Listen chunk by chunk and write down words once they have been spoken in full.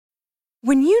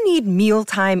When you need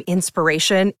mealtime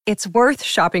inspiration, it's worth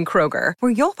shopping Kroger,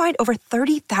 where you'll find over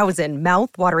 30,000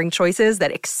 mouth-watering choices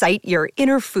that excite your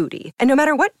inner foodie. And no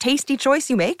matter what tasty choice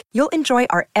you make, you'll enjoy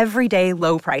our everyday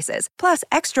low prices, plus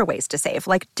extra ways to save,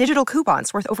 like digital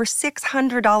coupons worth over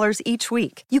 $600 each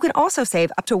week. You can also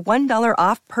save up to $1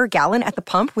 off per gallon at the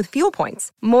pump with fuel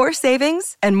points. More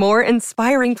savings and more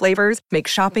inspiring flavors make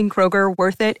shopping Kroger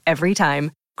worth it every time.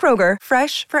 Kroger,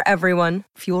 fresh for everyone.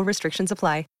 Fuel restrictions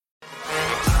apply.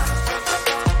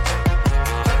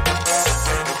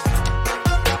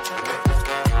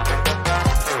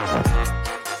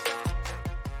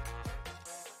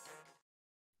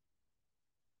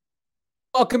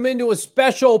 Welcome into a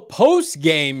special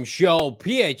post-game show,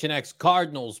 PHNX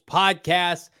Cardinals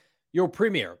podcast, your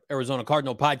premier Arizona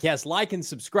Cardinal podcast. Like and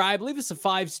subscribe. Leave us a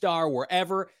 5-star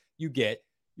wherever you get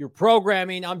your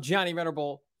programming. I'm Johnny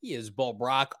Venerable. He is Bo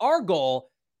Brock. Our goal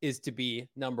is to be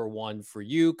number one for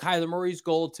you. Kyler Murray's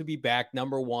goal to be back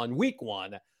number one, week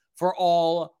one, for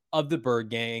all of the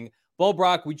Bird Gang. Bo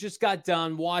Brock, we just got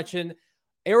done watching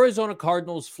Arizona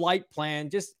Cardinals flight plan,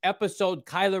 just episode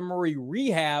Kyler Murray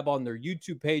rehab on their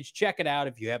YouTube page. Check it out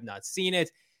if you have not seen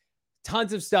it.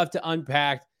 Tons of stuff to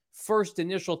unpack. First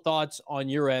initial thoughts on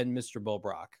your end, Mr. Bo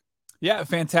Brock. Yeah,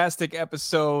 fantastic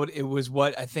episode. It was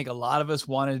what I think a lot of us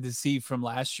wanted to see from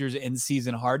last year's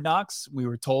in-season Hard Knocks. We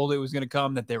were told it was going to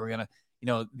come, that they were going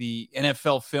to, the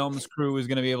NFL Films crew was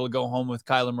going to be able to go home with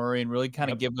Kyler Murray and really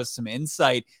kind of give us some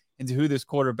insight into who this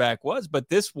quarterback was. But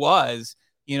this was,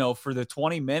 for the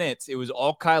 20 minutes, it was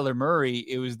all Kyler Murray.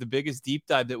 It was the biggest deep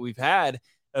dive that we've had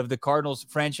of the Cardinals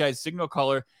franchise signal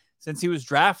caller since he was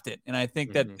drafted. And I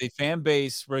think that the fan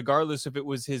base, regardless if it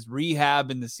was his rehab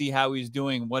and to see how he's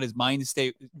doing, what his mind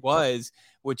state was,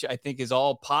 which I think is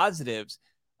all positives,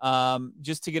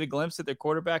 just to get a glimpse at their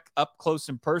quarterback up close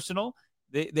and personal,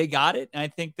 they got it. And I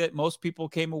think that most people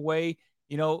came away,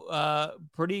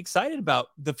 pretty excited about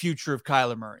the future of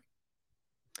Kyler Murray.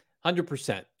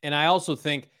 100%. And I also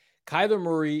think Kyler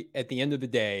Murray, at the end of the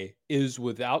day, is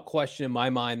without question in my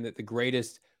mind that the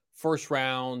greatest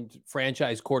first-round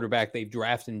franchise quarterback they've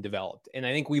drafted and developed. And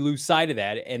I think we lose sight of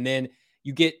that. And then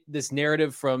you get this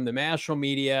narrative from the national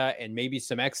media and maybe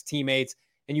some ex-teammates,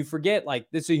 and you forget,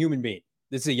 this is a human being.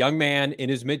 This is a young man in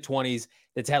his mid-20s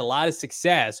that's had a lot of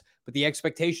success, but the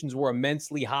expectations were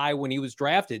immensely high when he was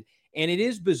drafted. And it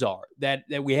is bizarre that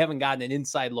we haven't gotten an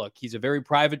inside look. He's a very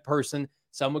private person.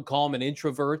 Some would call him an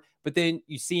introvert, but then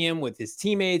you see him with his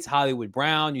teammates, Hollywood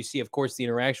Brown. You see, of course, the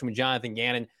interaction with Jonathan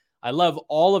Gannon. I love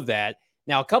all of that.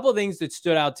 Now, a couple of things that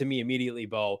stood out to me immediately,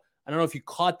 Bo. I don't know if you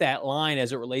caught that line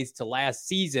as it relates to last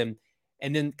season,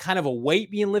 and then kind of a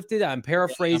weight being lifted. I'm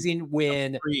paraphrasing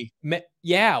when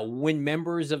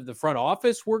members of the front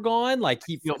office were gone,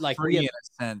 in a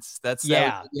sense.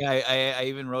 I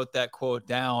even wrote that quote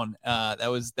down.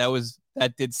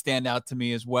 That did stand out to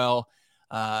me as well.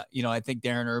 I think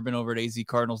Darren Urban over at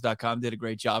azcardinals.com did a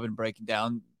great job in breaking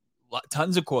down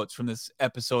tons of quotes from this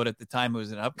episode. At the time, it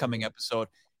was an upcoming episode.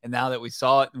 And now that we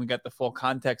saw it and we got the full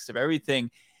context of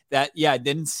everything, I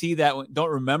didn't see that. Don't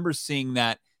remember seeing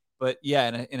that. But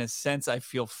yeah, in a sense, I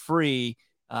feel free.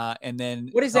 And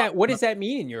then what does that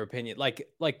mean in your opinion? Like,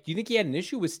 do you think he had an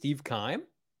issue with Steve Keim?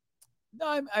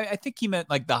 No, I think he meant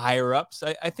the higher ups.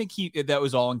 I think that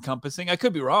was all encompassing. I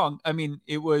could be wrong. I mean,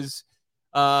 it was,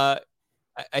 I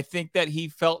think that he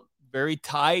felt very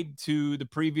tied to the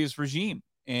previous regime,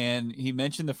 and he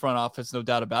mentioned the front office, no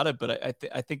doubt about it. But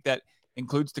I think that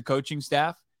includes the coaching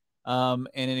staff, and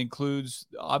it includes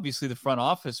obviously the front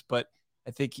office. But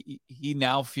I think he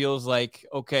now feels like,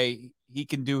 okay, he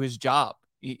can do his job,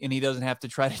 and he doesn't have to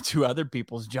try to do other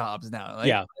people's jobs now.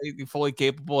 Fully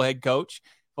capable head coach,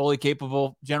 fully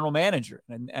capable general manager,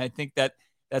 and I think that.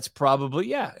 That's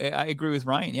probably, I agree with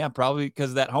Ryan. Yeah, probably because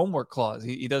of that homework clause.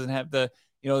 He doesn't have the,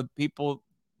 people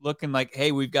looking like,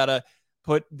 hey, we've got to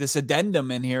put this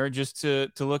addendum in here just to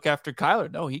look after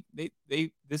Kyler. No,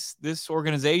 this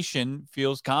organization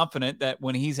feels confident that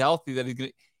when he's healthy,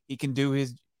 that he can do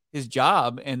his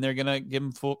job, and they're gonna give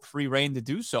him full free reign to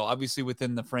do so. Obviously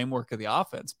within the framework of the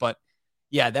offense, but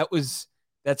yeah,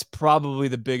 that's probably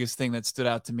the biggest thing that stood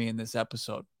out to me in this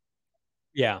episode.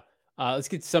 Yeah. Let's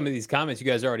get to some of these comments. You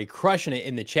guys are already crushing it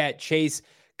in the chat. Chase,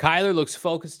 Kyler looks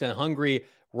focused and hungry,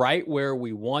 right where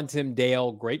we want him.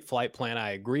 Dale, great flight plan.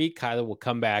 I agree. Kyler will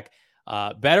come back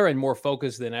better and more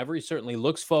focused than ever. He certainly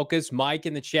looks focused. Mike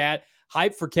in the chat,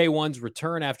 hype for K1's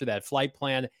return after that flight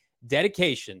plan.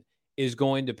 Dedication is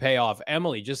going to pay off.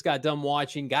 Emily just got done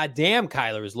watching. Goddamn,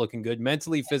 Kyler is looking good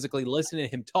mentally, physically. Listening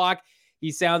to him talk,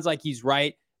 he sounds like he's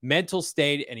right. Mental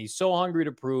state, and he's so hungry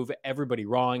to prove everybody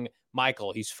wrong.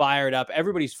 Michael, he's fired up.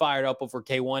 Everybody's fired up over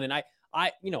K1. And I,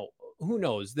 who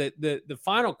knows? The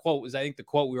final quote was, I think, the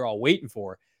quote we were all waiting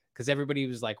for, because everybody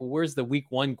was like, well, where's the week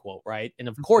 1 quote, right? And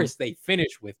of course they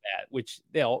finished with that, which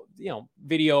they'll,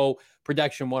 video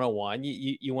production 101.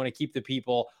 You want to keep the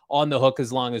people on the hook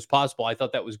as long as possible. I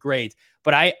thought that was great.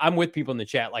 But I'm with people in the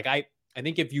chat. Like, I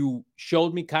think if you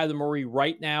showed me Kyler Murray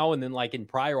right now and then like in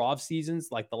prior off seasons,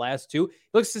 like the last 2, it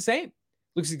looks the same.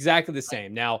 Looks exactly the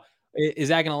same. Now, is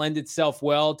that going to lend itself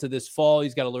well to this fall?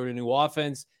 He's got to learn a new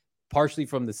offense, partially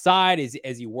from the side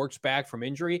as he works back from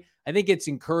injury. I think it's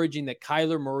encouraging that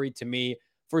Kyler Murray, to me,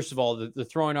 first of all, the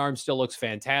throwing arm still looks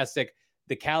fantastic.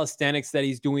 The calisthenics that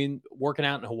he's doing, working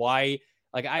out in Hawaii.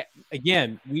 Like,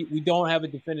 we don't have a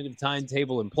definitive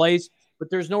timetable in place, but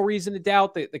there's no reason to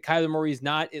doubt that Kyler Murray is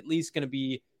not at least going to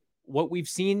be what we've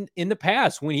seen in the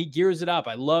past when he gears it up.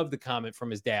 I love the comment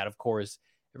from his dad. Of course,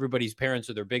 everybody's parents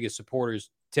are their biggest supporters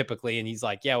typically. And he's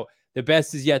like, yeah, the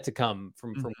best is yet to come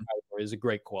from Kyler Murray, is a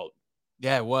great quote.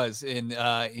 Yeah, it was. And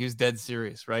he was dead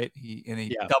serious, right?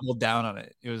 He doubled down on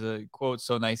it. It was a quote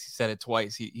so nice. He said it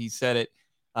twice. He said it.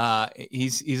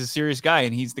 He's a serious guy,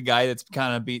 and he's the guy that's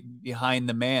kind of behind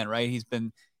the man, right? He's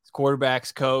been his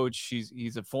quarterback's coach.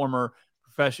 He's a former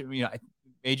professional,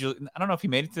 major. I don't know if he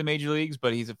made it to the major leagues,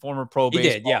 but he's a former pro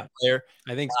baseball player.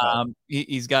 I think so.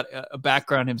 He's got a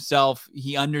background himself.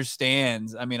 He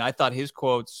understands. I mean, I thought his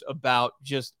quotes about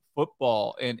just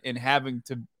football and having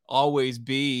to always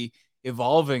be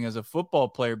evolving as a football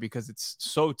player because it's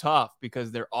so tough,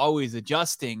 because they're always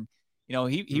adjusting.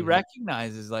 He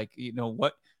recognizes, like,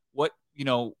 what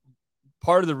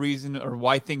part of the reason or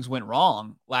why things went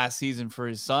wrong last season for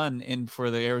his son and for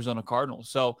the Arizona Cardinals.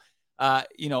 So, a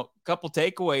couple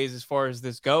takeaways as far as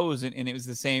this goes. And it was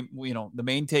the same, the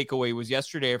main takeaway was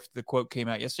yesterday after the quote came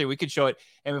out yesterday. We could show it.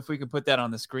 And if we could put that on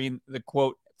the screen, the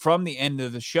quote from the end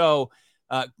of the show,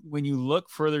 when you look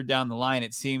further down the line,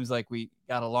 it seems like we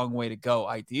got a long way to go.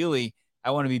 Ideally,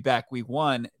 I want to be back week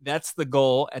 1. That's the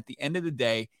goal. At the end of the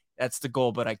day, that's the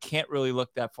goal, but I can't really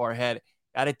look that far ahead.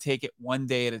 Got to take it one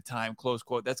day at a time, close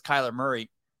quote. That's Kyler Murray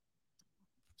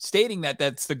stating that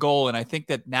that's the goal. And I think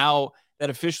that now that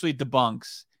officially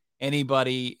debunks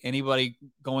anybody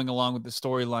going along with the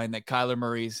storyline that Kyler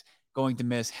Murray's going to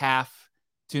miss half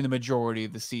to the majority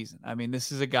of the season. I mean,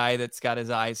 this is a guy that's got his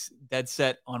eyes dead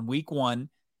set on week 1.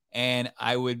 And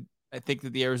I think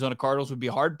that the Arizona Cardinals would be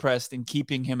hard pressed in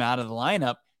keeping him out of the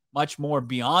lineup, much more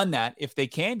beyond that, if they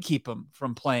can keep him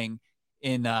from playing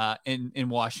in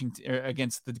Washington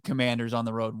against the Commanders on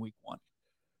the road in week 1.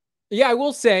 Yeah, I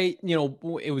will say,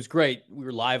 it was great. We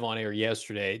were live on air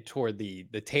yesterday toward the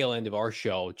tail end of our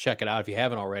show. Check it out if you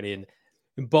haven't already. And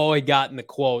Bo had gotten the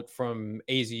quote from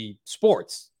AZ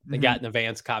Sports. They got an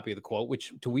advanced copy of the quote,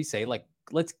 which do we say, like,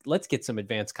 let's get some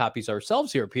advanced copies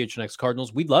ourselves here at PHNX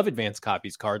Cardinals. We love advanced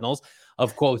copies, Cardinals,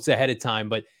 of quotes ahead of time.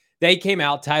 But they came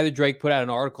out, Tyler Drake put out an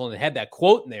article and it had that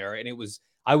quote in there. And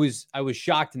I was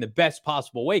shocked in the best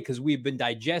possible way, because we've been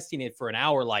digesting it for an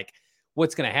hour. Like,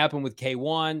 what's going to happen with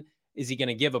K1? Is he going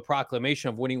to give a proclamation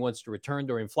of when he wants to return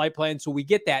during flight plan? So we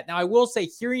get that. Now, I will say,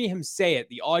 hearing him say it,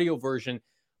 the audio version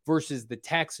versus the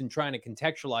text, and trying to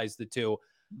contextualize the two,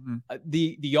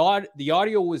 the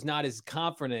audio was not as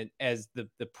confident as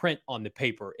the print on the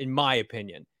paper, in my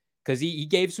opinion, because he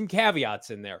gave some caveats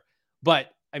in there.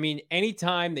 But I mean,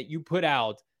 anytime that you put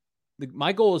out,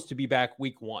 my goal is to be back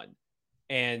week 1,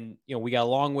 and we got a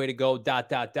long way to go. ...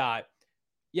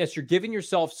 Yes, you're giving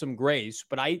yourself some grace,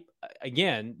 but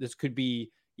this could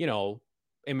be,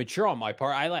 immature on my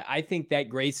part. I think that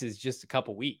grace is just a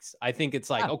couple weeks. I think it's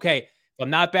like, okay, if I'm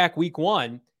not back week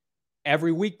 1,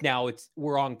 every week now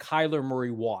we're on Kyler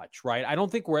Murray watch, right? I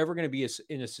don't think we're ever going to be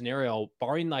in a scenario,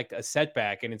 barring like a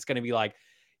setback, and it's going to be like,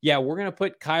 yeah, we're going to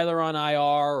put Kyler on IR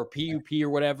or PUP or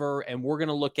whatever, and we're going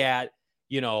to look at,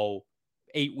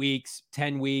 8 weeks,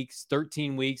 10 weeks,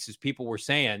 13 weeks, as people were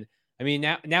saying. I mean,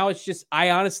 now it's just, I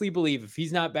honestly believe if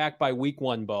he's not back by week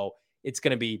 1, Bo, it's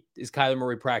going to be, is Kyler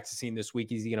Murray practicing this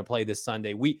week? Is he going to play this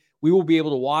Sunday? We will be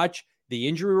able to watch the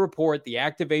injury report, the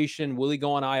activation, will he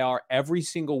go on IR every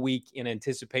single week in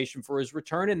anticipation for his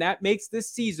return. And that makes this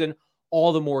season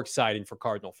all the more exciting for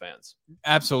Cardinal fans.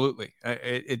 Absolutely.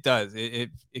 It does.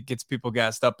 It gets people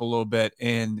gassed up a little bit.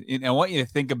 And I want you to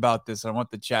think about this. I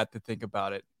want the chat to think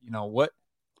about it.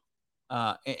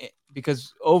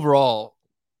 Because overall,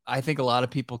 I think a lot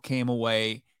of people came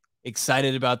away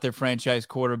excited about their franchise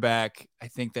quarterback. I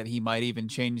think that he might even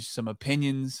change some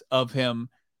opinions of him,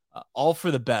 all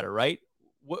for the better, right?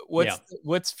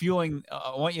 What's fueling?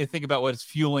 I want you to think about what's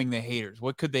fueling the haters.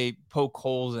 What could they poke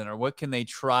holes in, or what can they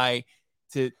try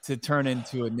to turn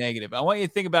into a negative? I want you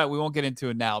to think about it. We won't get into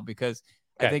it now, because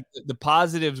I think the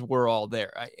positives were all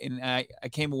there. I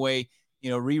came away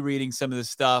rereading some of the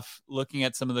stuff, looking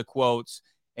at some of the quotes,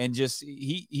 and just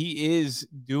he is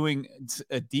doing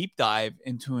a deep dive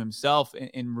into himself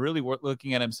and really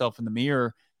looking at himself in the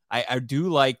mirror. I do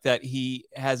like that he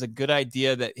has a good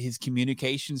idea that his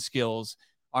communication skills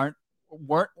weren't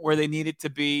where they needed to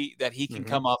be, that he can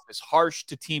come off as harsh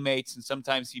to teammates, and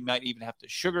sometimes he might even have to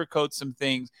sugarcoat some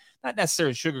things, not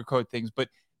necessarily sugarcoat things, but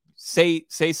say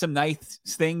some nice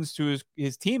things to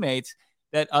his teammates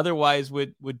that otherwise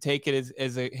would take it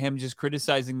as him just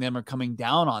criticizing them or coming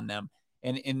down on them.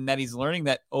 And that he's learning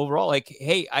that overall, like,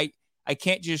 hey, I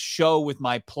can't just show with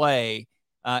my play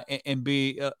and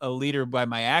be a leader by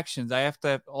my actions. I have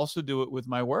to also do it with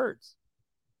my words.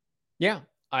 Yeah,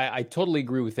 I totally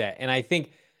agree with that. And I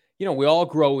think, we all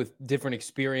grow with different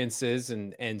experiences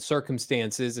and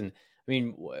circumstances. And I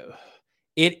mean,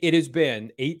 it has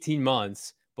been 18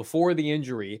 months before the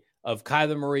injury of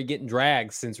Kyler Murray getting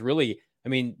dragged since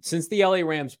since the LA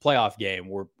Rams playoff game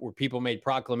where people made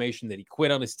proclamation that he quit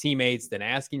on his teammates, then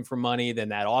asking for money, then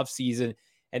that offseason,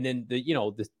 and then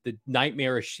the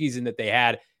nightmarish season that they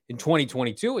had in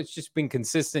 2022. It's just been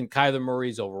consistent. Kyler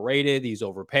Murray's overrated. He's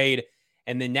overpaid.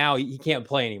 And then now he can't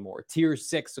play anymore. Tier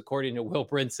 6, according to Will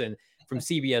Brinson from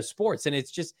CBS Sports. And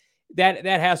it's just that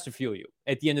has to fuel you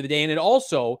at the end of the day. And it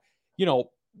also,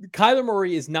 Kyler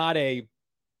Murray is not a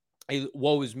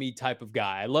woe is me type of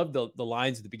guy. I love the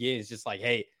lines at the beginning. It's just like,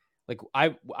 hey, like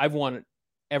I've won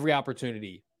every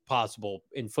opportunity possible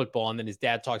in football. And then his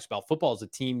dad talks about football as a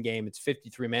team game. It's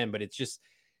 53 men, but it's just,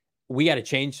 we got to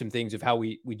change some things of how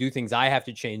we do things. I have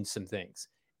to change some things.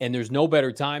 And there's no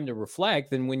better time to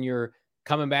reflect than when you're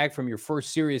coming back from your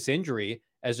first serious injury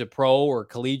as a pro or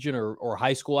collegiate or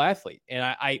high school athlete.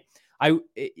 And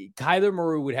Kyler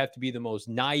Murray would have to be the most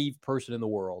naive person in the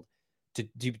world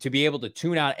to be able to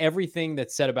tune out everything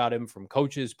that's said about him from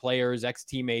coaches, players,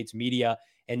 ex-teammates, media,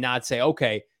 and not say,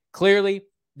 okay, clearly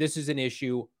this is an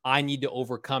issue. I need to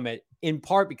overcome it, in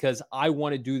part because I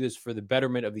want to do this for the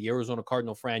betterment of the Arizona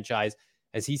Cardinal franchise,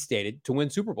 as he stated, to win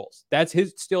Super Bowls. That's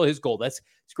still his goal. It's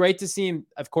great to see him.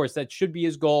 Of course, that should be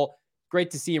his goal.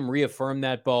 Great to see him reaffirm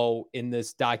that, Bo, in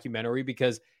this documentary,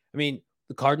 because,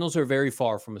 the Cardinals are very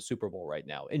far from a Super Bowl right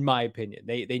now, in my opinion.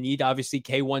 They need, obviously,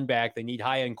 K1 back. They need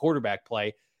high-end quarterback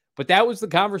play. But that was the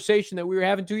conversation that we were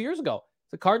having 2 years ago.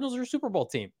 The Cardinals are a Super Bowl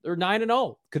team. They're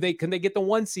 9-0. Can they get the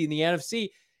 1 seed in the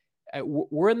NFC?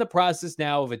 We're in the process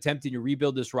now of attempting to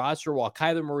rebuild this roster while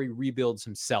Kyler Murray rebuilds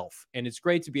himself. And it's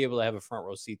great to be able to have a front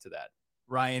row seat to that.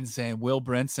 Ryan saying Will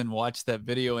Brinson watched that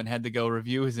video and had to go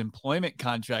review his employment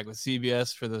contract with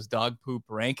CBS for those dog poop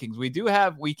rankings.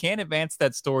 We can advance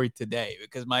that story today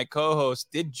because my co-host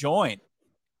did join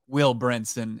Will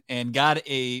Brinson and got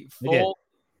a full,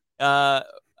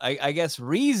 I guess,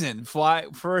 reason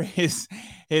for his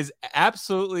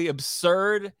absolutely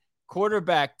absurd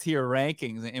quarterback tier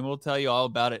rankings. And we'll tell you all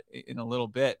about it in a little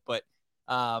bit. But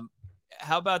how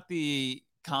about the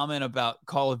comment about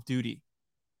Call of Duty?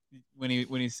 When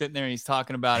he's sitting there and he's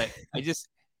talking about it,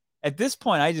 at this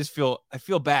point, I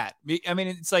feel bad.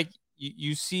 It's like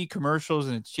you see commercials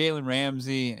and it's Jalen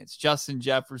Ramsey and it's Justin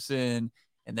Jefferson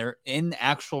and they're in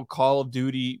actual Call of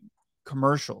Duty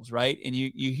commercials, right? And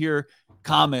you hear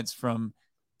comments from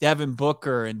Devin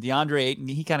Booker and DeAndre Ayton.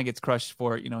 He kind of gets crushed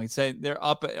for it. He said they're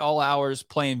up at all hours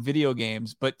playing video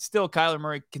games, but still Kyler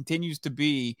Murray continues to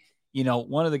be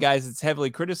one of the guys that's heavily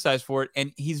criticized for it.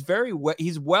 And he's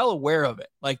he's well aware of it.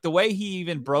 Like the way he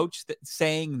even broached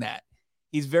saying that,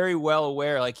 he's very well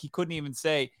aware. Like he couldn't even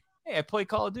say, hey, I play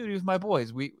Call of Duty with my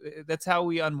boys. That's how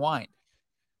we unwind.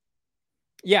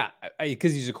 Yeah,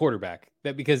 because he's a quarterback.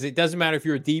 Because it doesn't matter if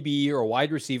you're a DB or a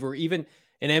wide receiver, or even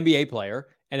an NBA player.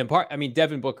 And in part,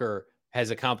 Devin Booker has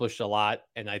accomplished a lot,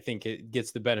 and I think it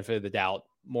gets the benefit of the doubt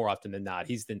more often than not.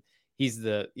 He's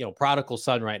the prodigal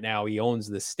son right now. He owns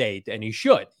the state, and he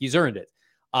should. He's earned it.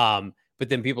 But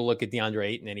then people look at DeAndre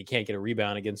Ayton, and he can't get a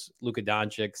rebound against Luka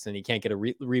Doncic, and he can't get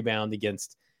a rebound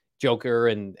against Joker,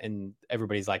 and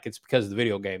everybody's like, it's because of the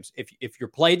video games. If your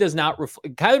play does not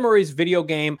reflect, Kyler Murray's video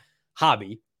game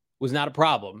hobby was not a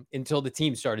problem until the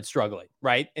team started struggling,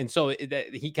 right? And so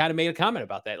he kind of made a comment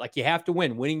about that. Like, you have to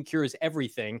win. Winning cures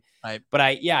everything. Right. But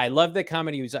I love that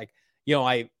comment. He was like,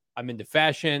 I'm into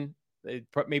fashion,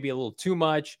 maybe a little too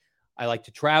much. I like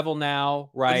to travel now,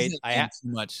 right? I have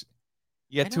too much.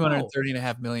 You got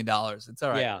 $230.5 million. It's all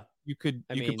right. Yeah. You could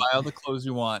buy all the clothes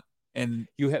you want. And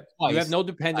you have no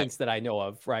dependents that I know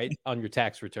of, right? On your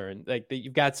tax return. Like,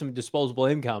 you've got some disposable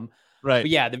income. Right.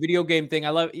 But yeah, the video game thing, I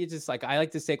love. It's just like, I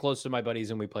like to stay close to my buddies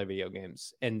and we play video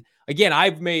games. And again,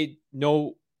 I've made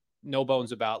no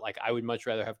bones about, like, I would much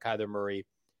rather have Kyler Murray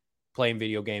playing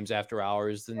video games after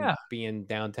hours than being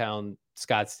downtown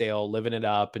Scottsdale, living it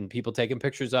up, and people taking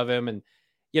pictures of him, and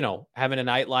having a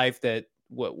nightlife that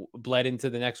bled into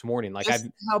the next morning. Like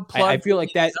I feel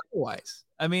like that. Otherwise,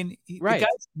 I mean, the Right.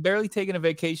 guy's barely taken a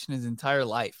vacation his entire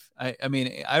life. I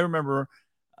mean, I remember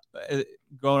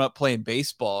growing up playing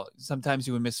baseball. Sometimes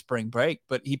he would miss spring break,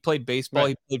 but he played baseball,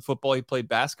 Right. he played football, he played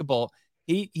basketball.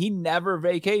 He never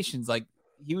vacations. Like,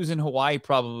 he was in Hawaii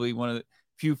probably one of the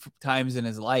few times in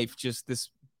his life just this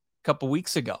couple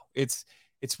weeks ago. It's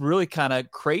really kind of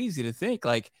crazy to think,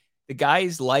 like, the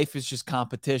guy's life is just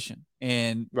competition,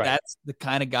 and Right. that's the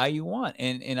kind of guy you want.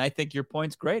 And I think your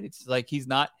point's great. It's like he's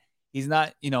not,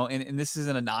 and this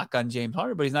isn't a knock on James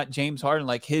Harden, but he's not James Harden.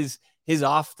 Like, his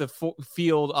off the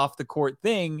field, off the court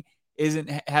thing isn't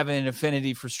having an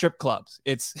affinity for strip clubs.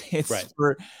 It's Right.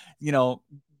 for,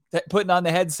 putting on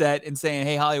the headset and saying,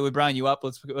 "Hey, Hollywood Brown, you up?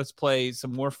 Let's play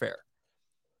some warfare."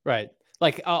 Right.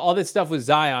 Like all this stuff with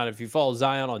Zion. If you follow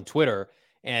Zion on Twitter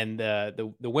and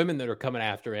the women that are coming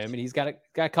after him, and he's got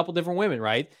a couple different women,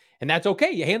 right? And that's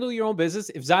okay. You handle your own business.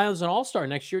 If Zion's an all-star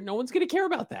next year, no one's going to care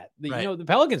about that. Right. The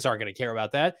Pelicans aren't going to care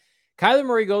about that. Kyler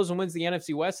Murray goes and wins the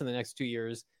NFC West in the next 2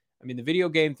 years. I mean, the video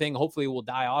game thing hopefully will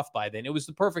die off by then. It was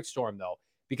the perfect storm, though,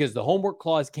 because the homework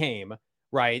clause came,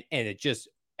 right? And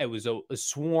it was a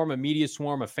swarm, a media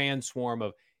swarm, a fan swarm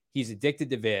of he's addicted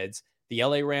to vids. The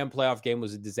LA Ram playoff game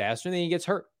was a disaster, and then he gets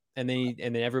hurt. And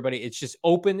then everybody, it's just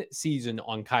open season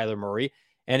on Kyler Murray.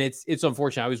 And it's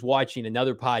unfortunate. I was watching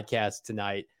another podcast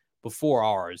tonight before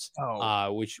ours,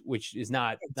 which is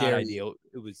not ideal.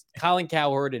 It was Colin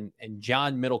Cowherd and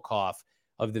John Middlecoff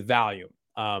of The Volume.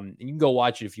 And you can go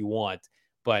watch it if you want,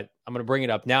 but I'm going to bring it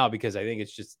up now because I think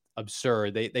it's just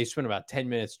absurd. They spent about 10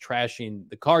 minutes trashing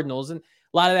the Cardinals, and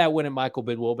a lot of that went at Michael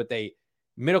Bidwell, but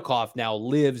Middlecoff now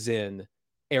lives in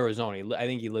Arizona. I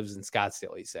think he lives in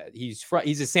Scottsdale. He said he's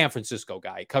a San Francisco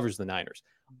guy. He covers the Niners.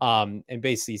 And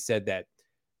basically said that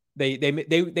they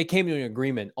came to an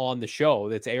agreement on the show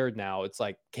that's aired now. It's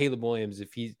like Caleb Williams,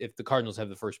 if the Cardinals have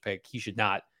the first pick, he should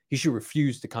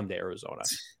refuse to come to Arizona.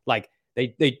 Like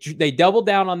they doubled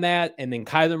down on that, and then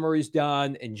Kyler Murray's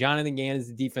done, and Jonathan Gann is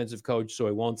the defensive coach, so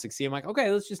he won't succeed. I'm like,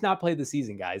 okay, let's just not play the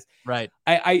season, guys. Right.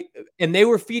 And they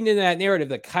were feeding into that narrative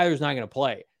that Kyler's not going to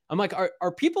play. I'm like,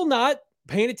 are people not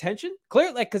paying attention?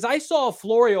 Clearly, like, because I saw a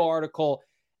Florio article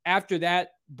after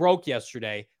that broke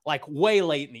yesterday, like way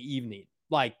late in the evening,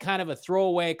 like kind of a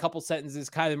throwaway, a couple sentences.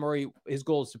 Kyler Murray, his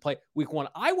goal is to play week 1.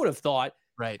 I would have thought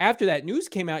after that news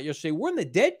came out yesterday, we're in the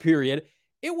dead period.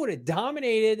 It would have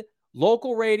dominated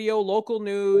local radio, local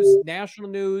news, national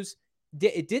news.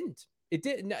 It didn't. It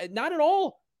did not at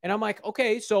all. And I'm like,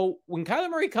 okay, so when Kyler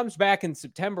Murray comes back in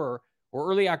September or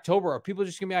early October, are people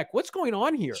just gonna be like, what's going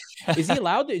on here? Is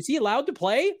he allowed to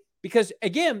play? Because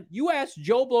again, you asked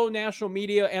Joe Blow, national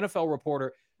media, NFL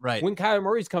reporter, when Kyler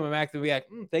Murray's coming back, they'll be like,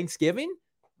 Thanksgiving?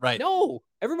 Right. No,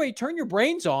 everybody turn your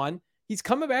brains on. He's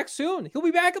coming back soon. He'll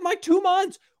be back in like 2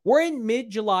 months. We're in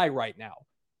mid-July right now.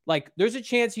 Like, there's a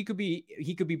chance he could be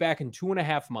back in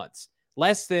 2.5 months,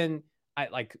 less than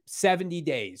like 70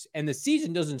 days. And the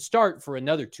season doesn't start for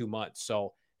another 2 months.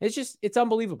 So it's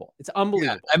unbelievable. It's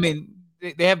unbelievable. Yeah, I mean,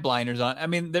 they have blinders on. I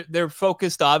mean, they're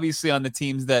focused obviously on the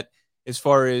teams that, as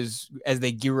far as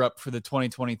they gear up for the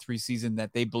 2023 season,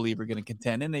 that they believe are going to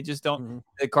contend, and they just don't. Mm-hmm.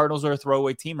 The Cardinals are a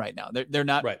throwaway team right now. They're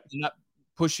not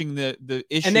pushing the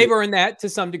issue, and they've earned that to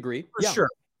some degree,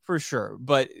 for sure.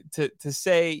 But to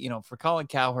say, for Colin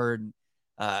Cowherd,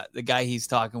 the guy he's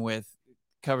talking with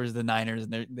covers the Niners,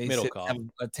 and they have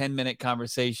a 10-minute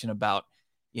conversation about,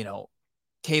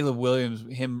 Caleb Williams,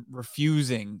 him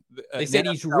refusing. They said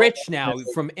he's rich now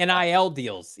from NIL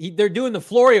deals. They're doing the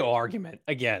Florio argument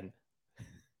again.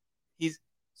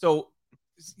 So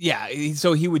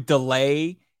he would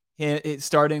delay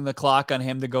starting the clock on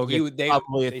him to go get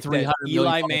probably a $300 million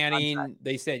Eli Manning. Contract.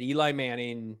 They said Eli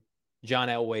Manning, John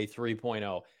Elway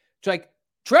 3.0. It's like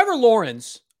Trevor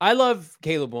Lawrence. I love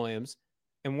Caleb Williams,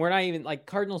 and we're not even like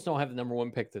Cardinals don't have the number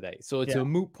 1 pick today, so it's a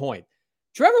moot point.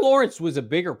 Trevor Lawrence was a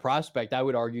bigger prospect, I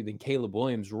would argue, than Caleb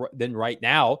Williams than right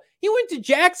now. He went to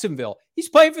Jacksonville. He's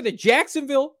playing for the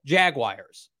Jacksonville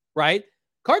Jaguars, right?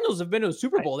 Cardinals have been to a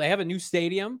Super Bowl. They have a new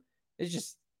stadium. It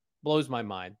just blows my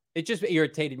mind. It just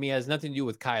irritated me. It has nothing to do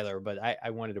with Kyler, but I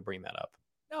wanted to bring that up.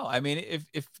 No, I mean,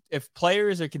 if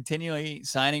players are continually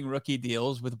signing rookie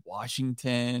deals with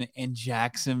Washington and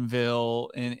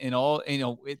Jacksonville and all,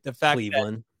 the fact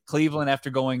that Cleveland,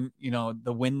 after going, the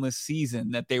winless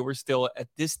season, that they were still at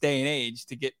this day and age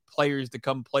to get players to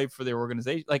come play for their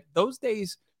organization. Like, those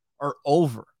days are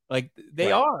over. Like,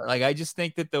 they are. Like, I just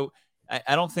think that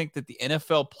I don't think that the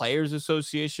NFL Players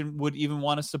Association would even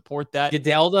want to support that.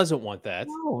 Goodell doesn't want that.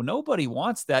 No, nobody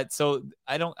wants that. So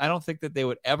I don't think that they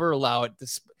would ever allow it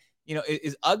to,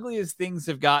 as ugly as things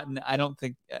have gotten. I don't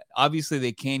think, obviously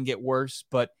they can get worse,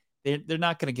 but they're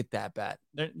not going to get that bad.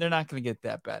 They're not going to get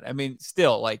that bad. I mean,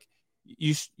 still, like,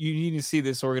 you need to see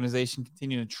this organization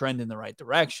continue to trend in the right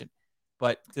direction.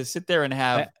 But to sit there and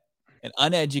have an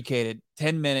uneducated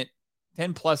 10+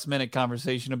 minute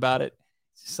conversation about it,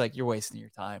 it's just like, you're wasting your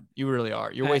time. You really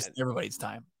are. You're wasting everybody's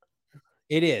time.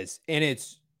 It is. And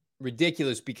it's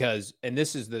ridiculous because, and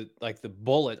this is the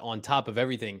bullet on top of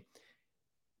everything,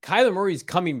 Kyler Murray's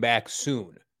coming back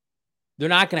soon. They're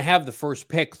not going to have the first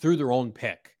pick through their own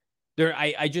pick.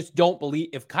 I just don't believe,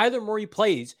 if Kyler Murray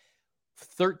plays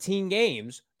 13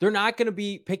 games, they're not going to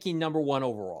be picking number 1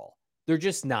 overall. They're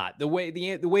just not. The way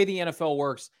the NFL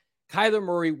works, Kyler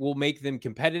Murray will make them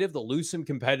competitive. They'll lose some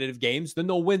competitive games. Then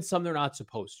they'll win some they're not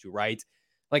supposed to, right?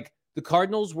 Like, the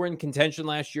Cardinals were in contention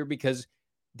last year because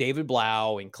David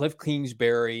Blau and Cliff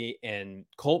Kingsbury and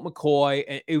Colt McCoy.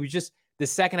 And it was just the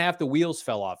second half, the wheels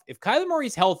fell off. If Kyler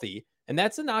Murray's healthy, and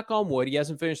that's a knock on wood, he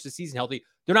hasn't finished the season healthy,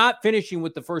 they're not finishing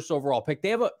with the first overall pick. They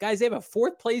have a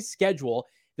fourth place schedule.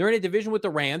 They're in a division with the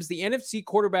Rams. The NFC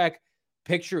quarterback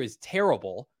picture is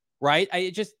terrible, right?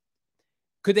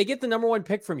 Could they get the number 1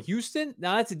 pick from Houston?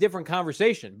 Now, that's a different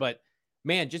conversation. But,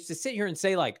 man, just to sit here and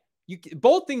say, like,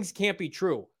 both things can't be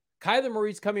true. Kyler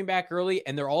Murray's coming back early,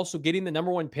 and they're also getting the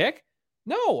number 1 pick?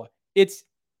 No, it's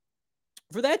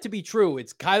for that to be true.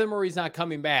 It's Kyler Murray's not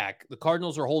coming back. The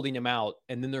Cardinals are holding him out,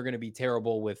 and then they're going to be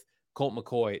terrible with Colt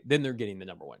McCoy. Then they're getting the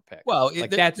number 1 pick. Well,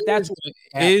 it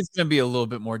is going to be a little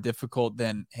bit more difficult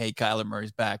than, hey, Kyler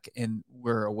Murray's back, and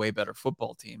we're a way better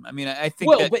football team. I mean, I think.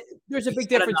 Well, but there's a big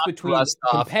difference between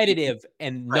competitive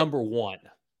and number 1.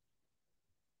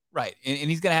 Right. And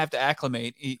he's going to have to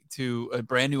acclimate to a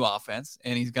brand new offense,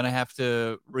 and he's going to have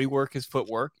to rework his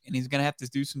footwork, and he's going to have to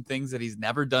do some things that he's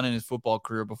never done in his football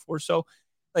career before. So,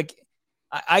 like,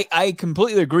 I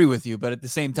completely agree with you, but at the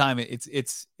same time,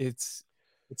 it's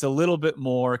a little bit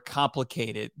more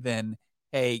complicated than,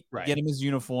 hey, get him his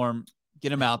uniform,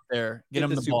 get him out there, get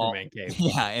him the Superman ball. Cave.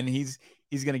 Yeah, and he's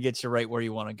going to get you right where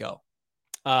you want to go.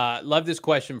 Love this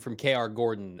question from KR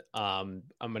Gordon. I'm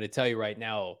going to tell you right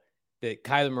now that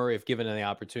Kyler Murray, if given the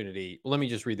opportunity, let me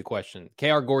just read the question.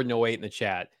 KR Gordon 08 in the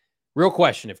chat. Real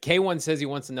question. If K1 says he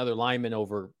wants another lineman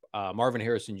over Marvin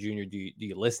Harrison Jr., do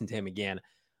you listen to him again?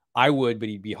 I would, but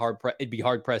it'd be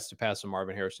hard pressed to pass on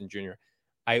Marvin Harrison Jr.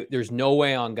 There's no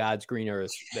way on God's green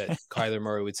earth that Kyler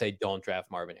Murray would say, don't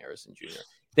draft Marvin Harrison Jr.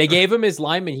 They gave him his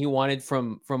lineman he wanted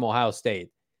from Ohio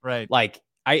State. Right. Like,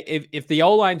 if the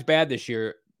O-line's bad this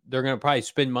year, they're going to probably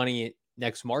spend money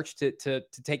next March to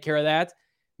take care of that.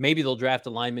 Maybe they'll draft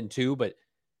a lineman too, but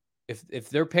if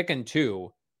they're picking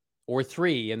 2 or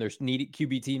 3 and there's needed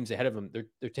QB teams ahead of them,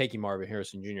 they're taking Marvin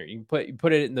Harrison Jr. You put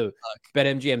it in the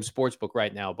BetMGM Sportsbook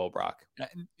right now, Bo Brock.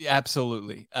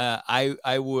 Absolutely.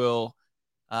 I will.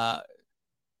 I'll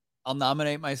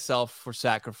nominate myself for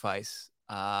sacrifice.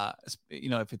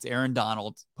 If it's Aaron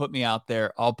Donald, put me out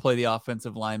there. I'll play the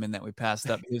offensive lineman that we passed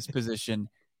up his position,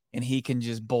 and he can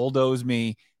just bulldoze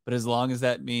me. But as long as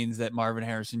that means that Marvin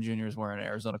Harrison Jr. is wearing an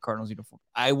Arizona Cardinals uniform,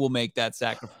 I will make that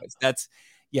sacrifice.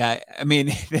 I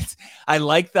mean, I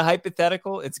like the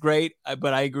hypothetical. It's great,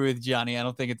 but I agree with Johnny. I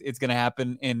don't think it's going to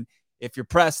happen. And if you're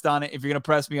pressed on it, if you're going to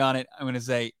press me on it, I'm going to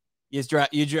say,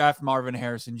 you draft Marvin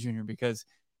Harrison Jr. because,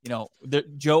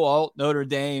 Joe Alt, Notre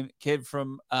Dame, kid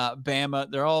from Bama,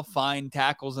 they're all fine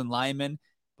tackles and linemen,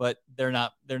 but they're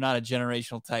not a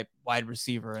generational type wide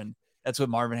receiver. And that's what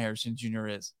Marvin Harrison Jr.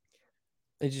 is.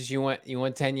 It's just you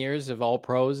want 10 years of all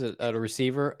pros at a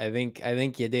receiver. I think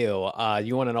you do.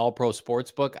 You want an all pro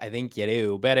sports book? I think you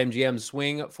do. BetMGM,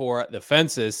 swing for the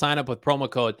fences. Sign up with promo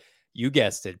code, you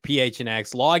guessed it,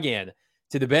 PHNX. Log in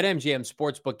to the BetMGM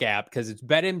Sportsbook app because it's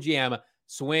BetMGM,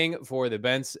 swing for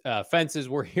the fences.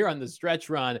 We're here on the stretch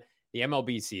run, the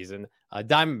MLB season.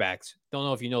 Diamondbacks, don't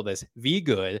know if you know this,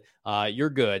 good. You're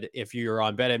good if you're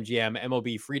on BetMGM,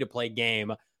 MLB free-to-play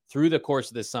game through the course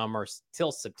of the summer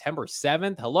till September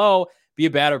 7th. Hello, be a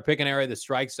batter, pick an area of the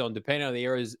strike zone. Depending on the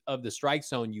areas of the strike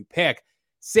zone you pick,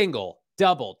 single,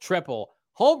 double, triple,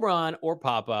 home run, or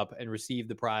pop-up, and receive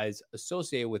the prize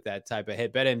associated with that type of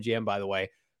hit. BetMGM, by the way,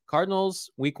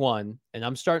 Cardinals week 1, and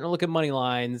I'm starting to look at money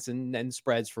lines and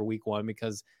spreads for week 1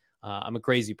 because I'm a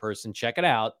crazy person. Check it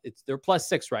out. They're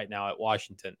 +6 right now at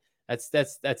Washington.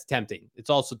 That's tempting. It's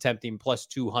also tempting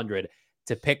 +200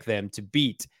 to pick them to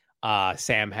beat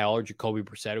Sam Howell or Jacoby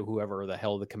Brissett or whoever the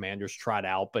hell the Commanders tried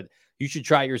out. But you should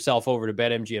try yourself over to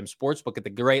BetMGM Sportsbook at the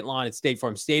Great Lawn at State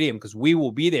Farm Stadium because we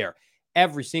will be there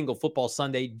every single football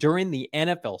Sunday during the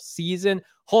NFL season.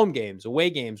 Home games, away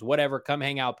games, whatever. Come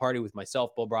hang out, party with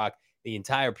myself, Bill Brock, the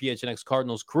entire PHNX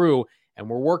Cardinals crew. And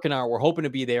we're hoping to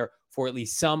be there for at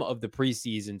least some of the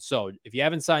preseason. So if you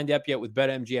haven't signed up yet with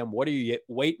BetMGM, what are you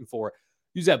waiting for?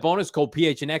 Use that bonus code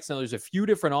PHNX. Now, there's a few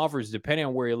different offers depending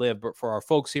on where you live, but for our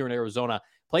folks here in Arizona,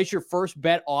 place your first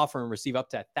bet offer and receive up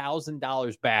to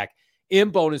 $1,000 back in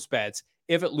bonus bets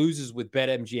if it loses with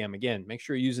BetMGM. Again, make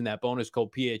sure you're using that bonus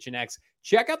code PHNX.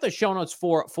 Check out the show notes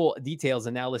for full details,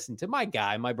 and now listen to my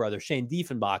brother, Shane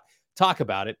Diefenbach, talk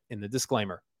about it in the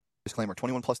disclaimer. Disclaimer,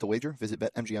 21 plus to wager. Visit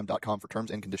BetMGM.com for terms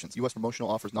and conditions. U.S.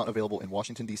 promotional offers not available in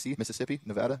Washington, D.C., Mississippi,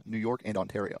 Nevada, New York, and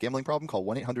Ontario. Gambling problem? Call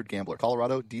 1-800-GAMBLER.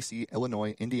 Colorado, D.C.,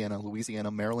 Illinois, Indiana, Louisiana,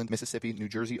 Maryland, Mississippi, New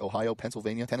Jersey, Ohio,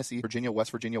 Pennsylvania, Tennessee, Virginia,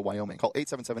 West Virginia, Wyoming. Call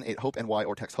 877-8-HOPE-NY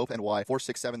or text HOPE-NY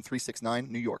 467-369,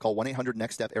 New York. Call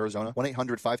 1-800-NEXT-STEP, Arizona.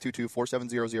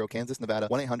 1-800-522-4700, Kansas, Nevada.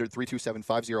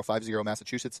 1-800-327-5050,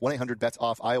 Massachusetts.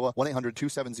 1-800-BETS-OFF, Iowa.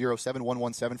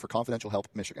 1-800-270-7117 for confidential help,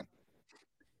 Michigan.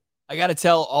 I got to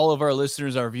tell all of our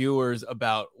listeners, our viewers,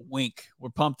 about Wink. We're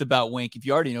pumped about Wink. If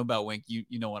you already know about Wink, you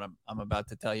know what I'm about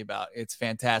to tell you about. It's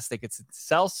fantastic. It's a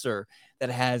seltzer that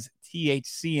has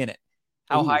THC in it.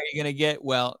 How high are you going to get?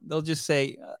 Well, they'll just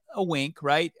say a wink,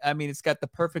 right? I mean, it's got the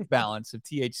perfect balance of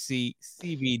THC,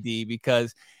 CBD,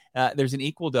 because there's an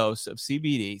equal dose of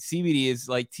CBD. CBD is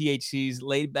like THC's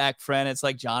laid back friend. It's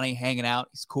like Johnny hanging out.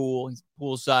 He's cool. He's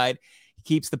poolside. He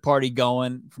keeps the party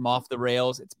going from off the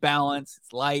rails. It's balanced.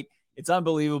 It's light. It's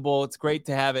unbelievable. It's great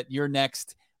to have at your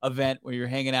next event where you're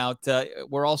hanging out.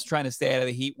 We're also trying to stay out of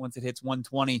the heat. Once it hits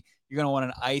 120, you're going to want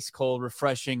an ice cold,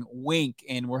 refreshing Wink,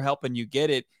 and we're helping you get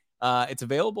it. It's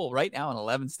available right now in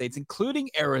 11 states,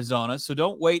 including Arizona. So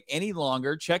don't wait any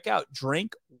longer. Check out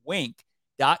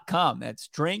drinkwink.com. That's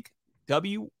drink,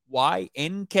 WYNK.com.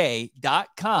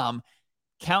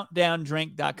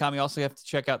 Countdowndrink.com. You also have to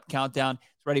check out Countdown.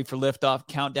 It's ready for liftoff.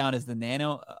 Countdown is the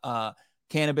nano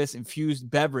cannabis infused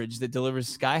beverage that delivers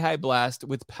sky-high blast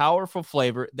with powerful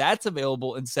flavor. That's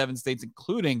available in 7 states,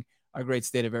 including our great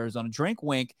state of Arizona. Drink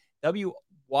Wink,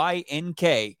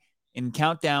 WYNK, in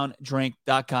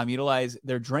countdowndrink.com. Utilize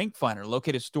their drink finder,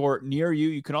 locate a store near you.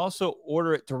 You can also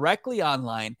order it directly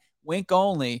online, Wink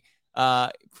only,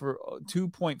 for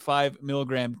 2.5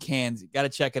 milligram cans. You got to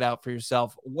check it out for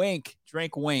yourself. Wink,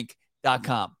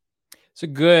 drinkwink.com. It's a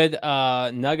good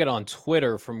nugget on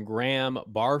Twitter from Graham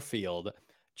Barfield.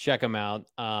 Check him out.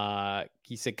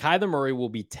 He said Kyler Murray will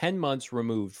be 10 months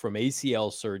removed from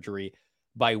ACL surgery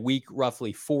by week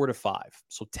roughly 4 to 5.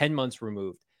 So 10 months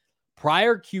removed.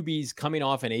 Prior QBs coming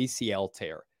off an ACL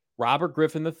tear, Robert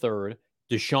Griffin III,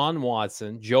 Deshaun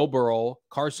Watson, Joe Burrow,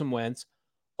 Carson Wentz,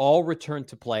 all returned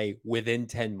to play within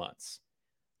 10 months.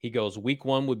 He goes, week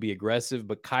 1 would be aggressive,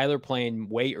 but Kyler playing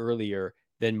way earlier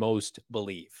than most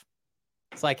believe.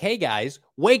 It's like, hey, guys,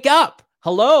 wake up.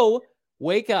 Hello,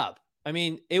 wake up. I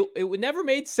mean, it would never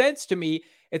made sense to me.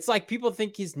 It's like people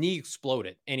think his knee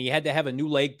exploded and he had to have a new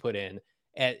leg put in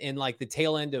like the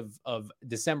tail end of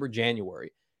December,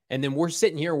 January. And then we're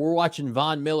sitting here, we're watching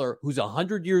Von Miller, who's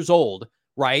 100 years old,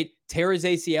 right? Tear his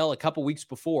ACL a couple weeks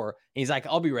before. And he's like,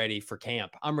 I'll be ready for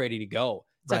camp. I'm ready to go.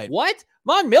 It's like, what?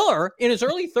 Von Miller in his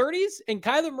early 30s and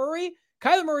Kyler Murray?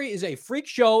 Kyler Murray is a freak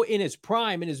show in his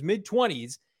prime, in his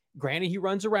mid-20s. Granted, he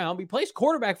runs around. He plays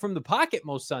quarterback from the pocket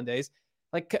most Sundays.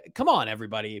 Like, come on,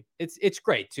 everybody. It's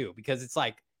great, too, because it's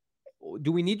like,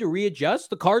 do we need to readjust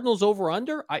the Cardinals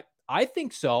over-under? I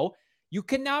think so. You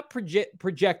cannot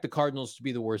project the Cardinals to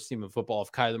be the worst team in football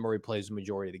if Kyler Murray plays the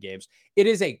majority of the games. It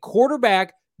is a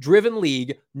quarterback-driven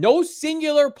league. No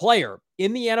singular player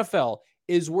in the NFL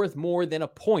is worth more than a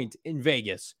point in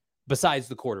Vegas besides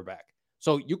the quarterback.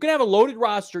 So you can have a loaded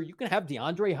roster. You can have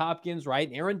DeAndre Hopkins, right?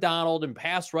 And Aaron Donald and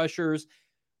pass rushers.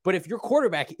 But if your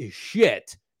quarterback is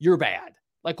shit, you're bad.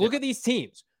 Like, look at these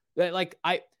teams.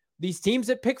 These teams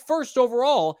that pick first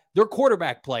overall, their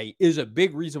quarterback play is a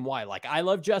big reason why. Like, I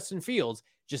love Justin Fields,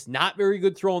 just not very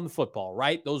good throwing the football,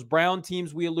 right? Those Brown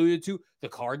teams we alluded to, the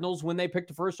Cardinals, when they picked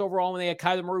the first overall, when they had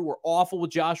Kyler Murray, were awful with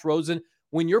Josh Rosen.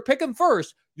 When you're picking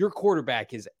first, your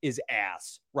quarterback is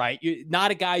ass, right? You're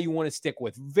not a guy you want to stick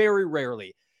with very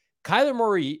rarely. Kyler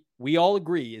Murray, we all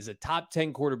agree, is a top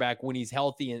 10 quarterback when he's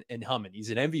healthy and humming. He's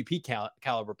an MVP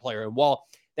caliber player. And while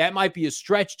that might be a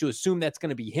stretch to assume that's going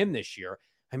to be him this year,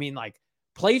 I mean, like,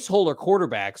 placeholder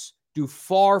quarterbacks do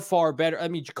far, far better. I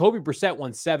mean, Jacoby Brissett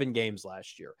won 7 games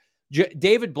last year.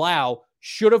 David Blau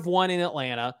should have won in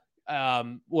Atlanta.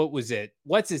 What was it?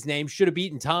 What's his name? Should have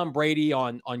beaten Tom Brady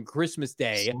on Christmas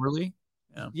Day. Really?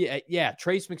 Yeah.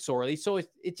 Trace McSorley. So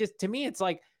it just, to me, it's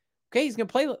like, okay, he's going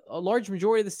to play a large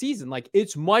majority of the season. Like,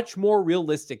 it's much more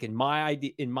realistic in my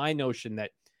idea, in my notion,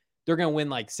 that they're going to win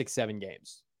like 6-7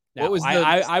 games. Now, What was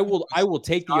I will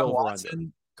take the Deshaun over Watson,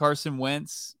 under. Carson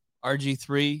Wentz,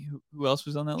 RG3. Who else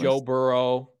was on that Joe list?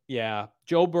 Burrow. Yeah.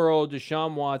 Joe Burrow,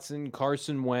 Deshaun Watson,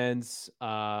 Carson Wentz.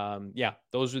 Yeah,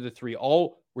 those are the three.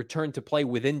 All returned to play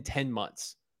within 10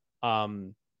 months.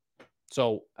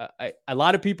 So a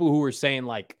lot of people who were saying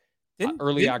like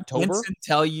early didn't October. Vincent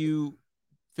tell you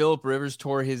Phillip Rivers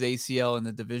tore his ACL in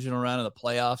the divisional round of the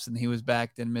playoffs and he was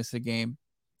back, didn't miss a game?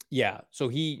 Yeah. So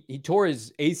he tore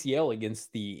his ACL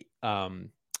against the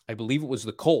I believe it was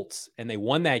the Colts, and they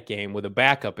won that game with a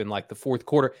backup in like the fourth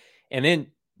quarter. And then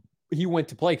he went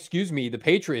to play, the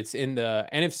Patriots in the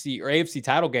NFC or AFC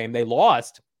title game. They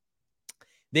lost.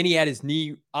 Then he had his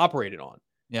knee operated on.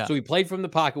 Yeah. So he played from the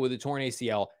pocket with a torn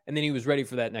ACL, and then he was ready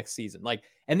for that next season. Like,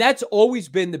 and that's always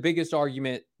been the biggest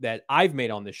argument that I've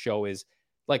made on this show is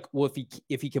like, well,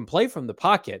 if he can play from the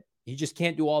pocket, he just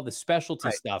can't do all the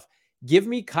specialty stuff. Give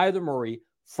me Kyler Murray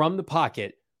from the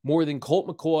pocket more than Colt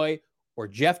McCoy or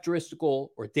Jeff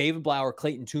Driscoll or David Blau or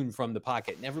Clayton Tune from the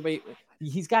pocket. And everybody,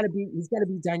 he's got to be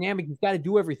dynamic. He's got to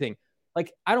do everything.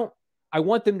 Like, I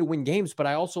want them to win games, but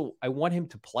I want him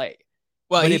to play.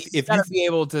 Well, but if got to be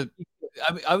able to,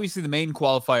 I mean, obviously the main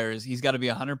qualifier is he's got to be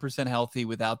 100% healthy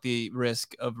without the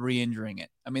risk of re-injuring it.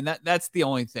 I mean, that's the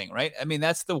only thing, right? I mean,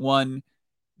 that's the one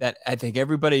that I think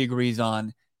everybody agrees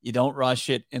on. You don't rush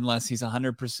it unless he's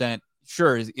 100%.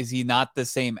 Sure. Is he not the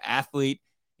same athlete?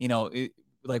 You know,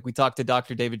 like we talked to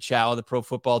Dr. David Chow, the pro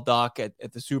football doc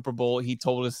at the Super Bowl. He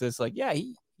told us this, like, yeah,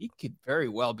 he could very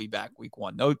well be back week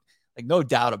one. No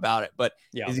doubt about it. But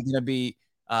is he going to be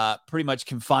pretty much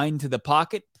confined to the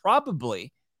pocket?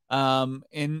 Probably.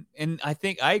 And I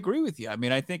think I agree with you. I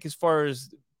mean, I think as far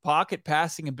as pocket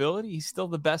passing ability, he's still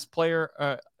the best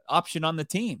player option on the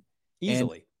team.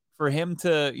 Easily. And for him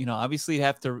to, obviously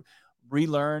have to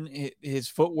relearn his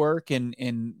footwork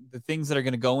and the things that are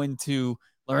going to go into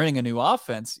learning a new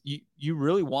offense, you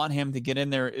really want him to get in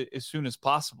there as soon as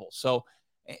possible. So,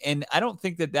 and I don't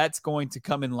think that that's going to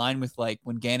come in line with like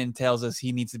when Gannon tells us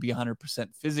he needs to be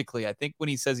 100% physically. I think when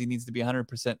he says he needs to be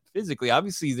 100% physically,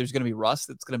 obviously there's going to be rust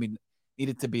that's going to be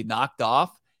needed to be knocked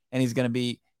off, and he's going to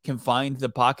be confined to the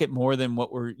pocket more than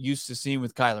what we're used to seeing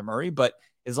with Kyler Murray. But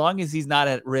as long as he's not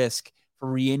at risk for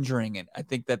re-injuring it, I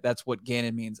think that's what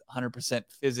Gannon means, 100%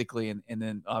 physically. And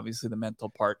then obviously the mental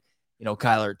part,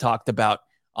 Kyler talked about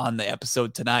on the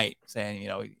episode tonight, saying,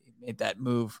 he made that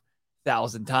move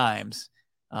 1,000 times.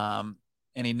 And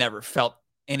he never felt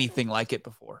anything like it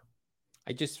before.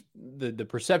 The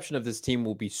perception of this team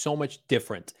will be so much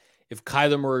different if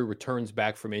Kyler Murray returns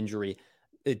back from injury.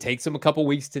 It takes him a couple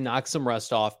weeks to knock some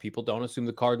rust off. People don't assume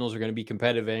the Cardinals are going to be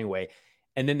competitive anyway.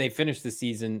 And then they finish the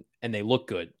season and they look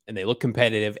good and they look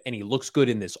competitive, and he looks good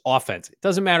in this offense. It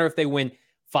doesn't matter if they win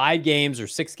 5 games or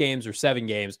 6 games or 7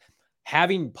 games.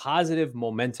 Having positive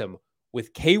momentum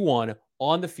with K1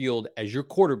 on the field as your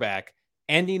quarterback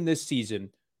ending this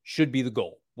season should be the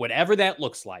goal, whatever that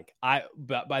looks like.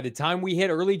 By the time we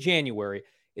hit early January,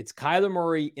 it's Kyler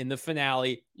Murray in the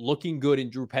finale looking good in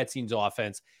Drew Petzing's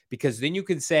offense, because then you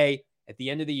can say at the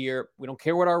end of the year, we don't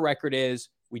care what our record is.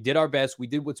 We did our best. We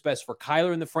did what's best for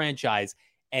Kyler and the franchise.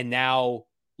 And now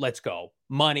let's go.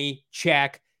 Money,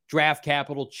 check. Draft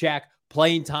capital, check.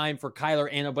 Playing time for Kyler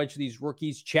and a bunch of these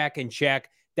rookies, check and check.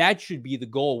 That should be the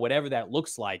goal, whatever that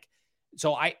looks like.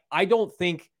 So I don't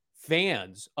think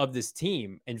fans of this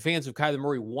team and fans of Kyler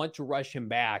Murray want to rush him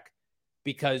back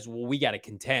because, well, we got to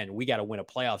contend. We got to win a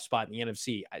playoff spot in the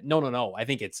NFC. No. I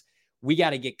think it's we got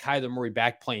to get Kyler Murray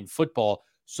back playing football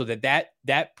so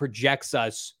that projects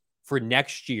us for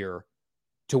next year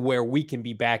to where we can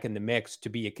be back in the mix to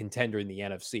be a contender in the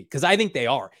NFC. Because I think they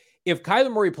are. If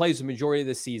Kyler Murray plays the majority of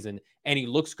the season and he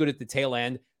looks good at the tail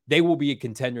end, they will be a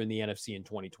contender in the NFC in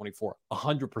 2024.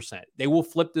 100%. They will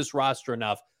flip this roster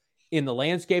enough in the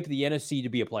landscape of the NFC to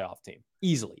be a playoff team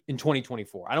easily in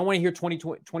 2024. I don't want to hear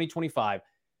 2025.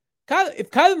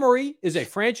 If Kyler Murray is a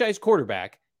franchise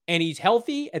quarterback and he's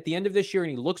healthy at the end of this year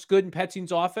and he looks good in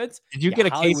Petzing's offense, did you get a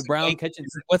Hollywood case Brown catching?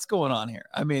 What's going on here?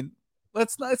 I mean,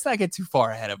 let's not get too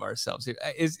far ahead of ourselves.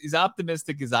 As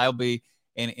optimistic as I'll be.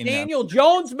 Daniel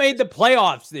Jones made the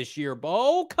playoffs this year,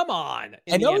 Bo. Come on.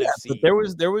 I know that, but there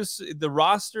was the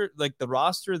roster, like the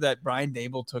roster that Brian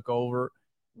Dable took over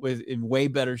was in way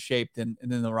better shape than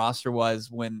the roster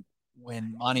was when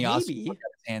Monty Osborne got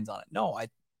his hands on it. No,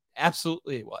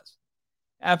 absolutely it was.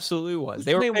 Absolutely was.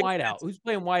 Who's playing wideout? Who's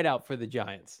playing wideout for the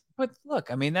Giants? But look,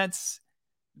 I mean, that's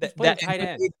tight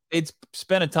end. They'd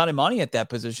spent a ton of money at that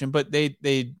position, but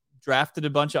they drafted a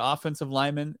bunch of offensive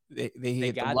linemen.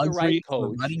 They got the right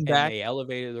coach, running back. And they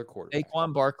elevated their quarterback.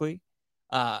 Saquon Barkley.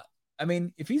 I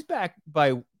mean, if he's back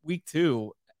by week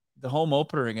 2, the home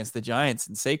opener against the Giants,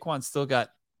 and Saquon still got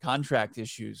contract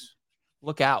issues.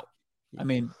 Look out. I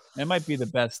mean, that might be the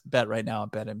best bet right now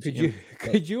at BetMGM.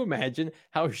 Could you imagine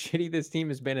how shitty this team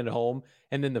has been at home?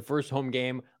 And then the first home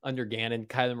game under Gannon,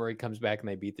 Kyler Murray comes back and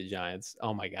they beat the Giants.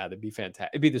 Oh my God, it'd be fantastic.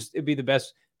 It'd be the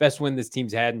best win this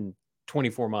team's had in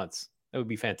 24 months. That would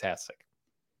be fantastic.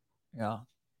 Yeah.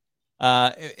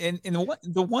 And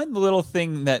the one little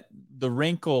thing that the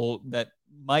wrinkle that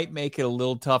might make it a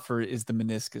little tougher is the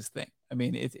meniscus thing. I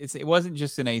mean, it wasn't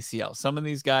just an ACL. Some of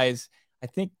these guys, I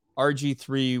think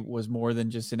RG3 was more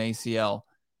than just an ACL,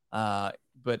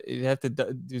 but you have to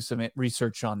do some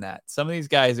research on that. Some of these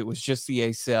guys, it was just the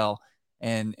ACL,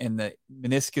 and the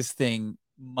meniscus thing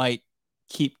might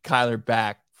keep Kyler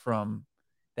back from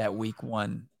that week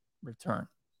 1 return.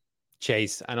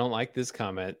 Chase, I don't like this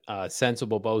comment.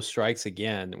 Sensible Bo strikes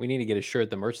again. We need to get a shirt at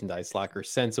the merchandise locker,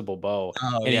 Sensible Bo.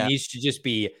 It needs to just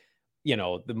be,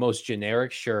 the most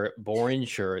generic shirt, boring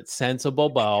shirt, Sensible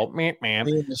Bo.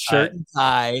 The shirt and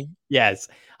tie. Yes.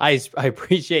 I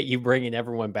appreciate you bringing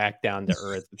everyone back down to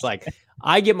earth. It's like,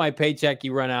 I get my paycheck,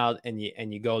 you run out and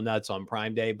you go nuts on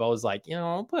Prime Day. Bo's like,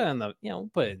 put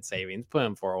it in savings, put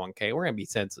in 401k. We're going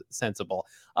to be sensible.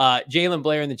 Jalen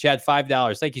Blair in the chat,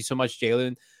 $5. Thank you so much,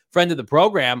 Jalen. Friend of the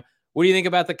program. What do you think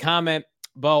about the comment,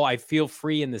 Bo? I feel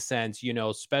free in the sense,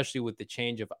 especially with the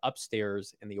change of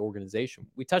upstairs in the organization.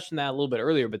 We touched on that a little bit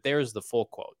earlier, but there's the full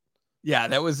quote. Yeah,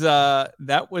 that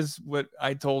was what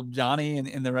I told Johnny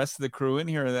and the rest of the crew in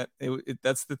here, that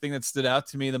that's the thing that stood out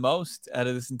to me the most out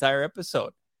of this entire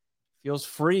episode. Feels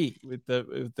free with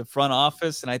the front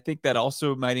office, and I think that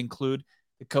also might include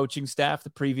the coaching staff, the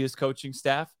previous coaching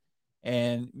staff,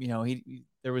 and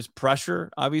there was pressure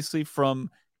obviously from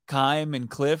Keim and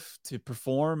Cliff to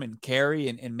perform and carry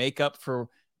and make up for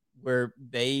where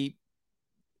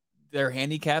their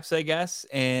handicaps, I guess.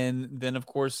 And then of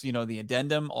course, the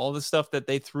addendum, all the stuff that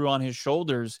they threw on his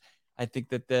shoulders. I think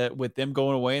that with them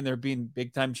going away and there being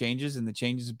big time changes, and the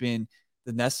changes have been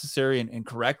the necessary and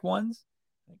correct ones,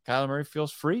 Kyler Murray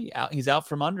feels free. He's out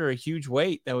from under a huge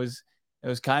weight. That was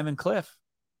Keim and Cliff.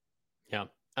 Yeah.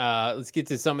 Let's get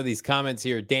to some of these comments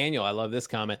here. Daniel, I love this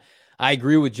comment. I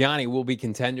agree with Johnny. We'll be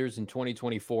contenders in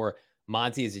 2024.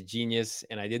 Monty is a genius,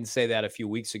 and I didn't say that a few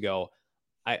weeks ago.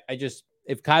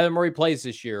 If Kyler Murray plays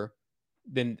this year,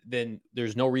 then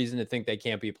there's no reason to think they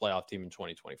can't be a playoff team in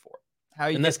 2024.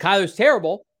 Unless Kyler's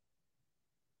terrible.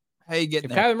 How you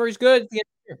getting there? If Kyler Murray's good,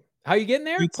 how you getting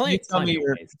there? Tell me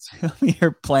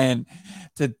your plan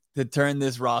to turn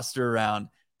this roster around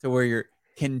to where you're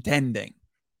contending.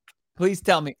 Please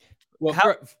tell me. Well, how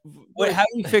are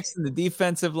you fixing the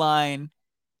defensive line?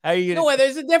 How are you? No,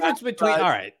 there's a difference between. All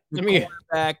right, let me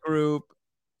back group.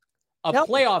 A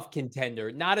playoff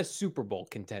contender, not a Super Bowl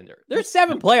contender. There's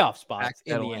 7 playoff spots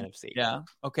in the NFC. Yeah.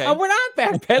 Okay. We're not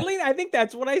backpedaling. I think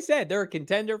that's what I said. They're a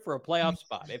contender for a playoff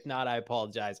spot. If not, I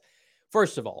apologize.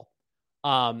 First of all,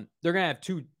 they're gonna have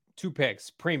two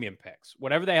picks, premium picks,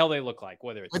 whatever the hell they look like.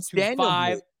 Whether it's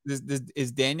 2-5.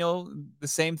 Is Daniel the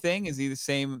same thing? Is he the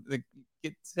same?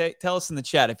 Tell us in the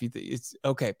chat if you think it's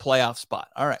okay. Playoff spot.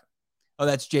 All right. Oh,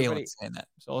 that's Jalen saying that.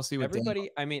 So I'll see what everybody.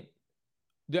 I mean,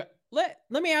 let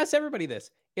me ask everybody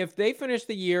this: if they finish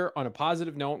the year on a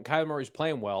positive note, and Kyler Murray's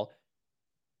playing well,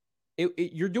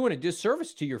 you're doing a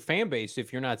disservice to your fan base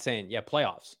if you're not saying, yeah,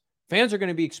 playoffs. Fans are going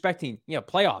to be expecting,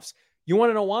 playoffs. You want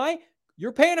to know why?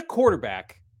 You're paying a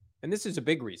quarterback, and this is a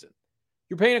big reason.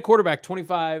 You're paying a quarterback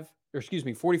 $45,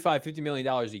 $50 million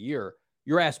a year.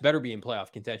 Your ass better be in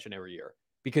playoff contention every year,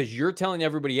 because you're telling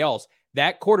everybody else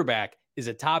that quarterback is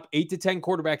a top 8 to 10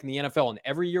 quarterback in the NFL. And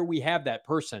every year we have that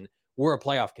person, we're a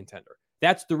playoff contender.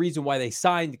 That's the reason why they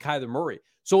signed Kyler Murray.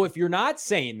 So if you're not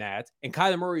saying that and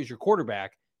Kyler Murray is your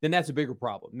quarterback, then that's a bigger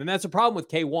problem. And that's a problem with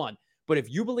K1. But if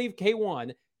you believe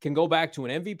K1 can go back to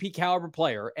an MVP caliber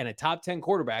player and a top 10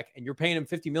 quarterback, and you're paying him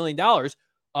 $50 million,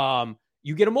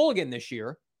 you get a mulligan this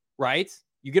year, right?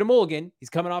 You get a mulligan. He's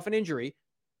coming off an injury.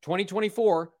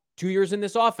 2024, 2 years in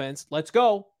this offense. Let's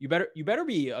go. You better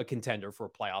be a contender for a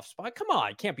playoff spot. Come on.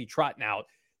 You can't be trotting out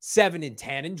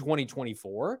 7-10 in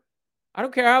 2024. I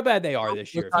don't care how bad they are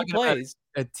this year. If he plays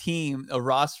a team, a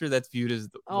roster that's viewed as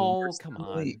come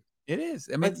on. It is.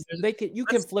 I mean, you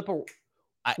can flip a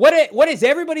what is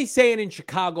everybody saying in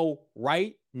Chicago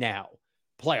right now?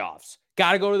 Playoffs.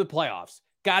 Got to go to the playoffs.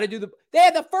 Got to do they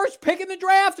had the first pick in the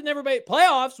draft, and everybody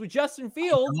playoffs with Justin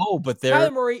Fields. No, but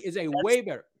Kyler Murray is way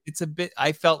better. It's a bit.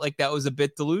 I felt like that was a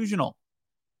bit delusional.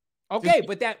 Okay,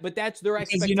 but that's their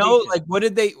expectation.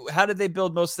 How did they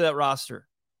build most of that roster?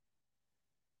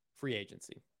 Free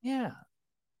agency. Yeah.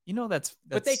 That's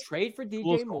but they trade for DJ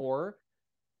cool. Moore.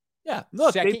 Yeah.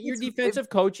 Look, second-year defensive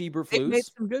coach, Eberflus. They made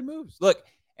some good moves. Look,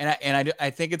 I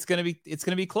think it's gonna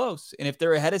be close. And if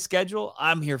they're ahead of schedule,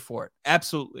 I'm here for it.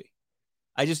 Absolutely.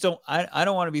 I just don't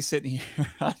want to be sitting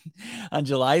here on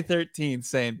July 13th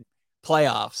saying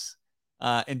playoffs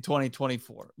in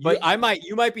 2024. But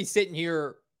you might be sitting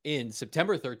here in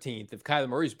September 13th if Kyler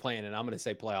Murray's playing, and I'm going to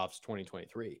say playoffs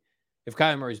 2023. If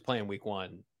Kyler Murray's playing week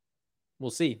 1,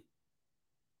 we'll see.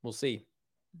 We'll see.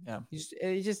 Yeah.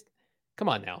 He just come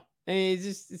on now.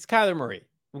 It's Kyler Murray.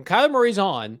 When Kyler Murray's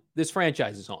on, this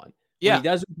franchise is on. Yeah.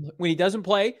 When he doesn't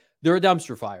play, they're a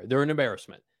dumpster fire. They're an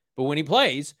embarrassment. But when he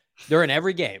plays, they're in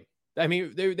every game. I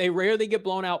mean, they rarely get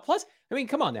blown out. Plus, I mean,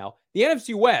 come on now. The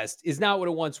NFC West is not what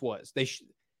it once was. They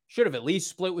should have at least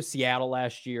split with Seattle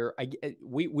last year.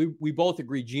 We both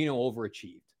agree Geno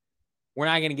overachieved. We're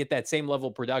not going to get that same level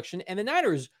of production. And the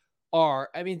Niners are,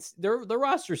 I mean, their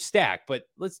roster's stacked, but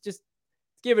let's just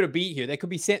give it a beat here. They could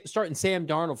be starting Sam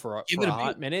Darnold for a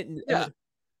hot minute. And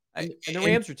the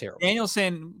Rams are terrible. Daniel's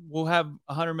saying we'll have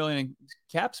 $100 million in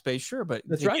cap space, sure, but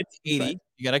that's right. 80. Right.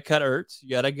 You got to cut Ertz.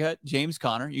 You got to cut James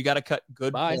Conner. You got to cut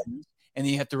good players, and then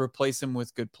you have to replace them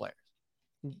with good players.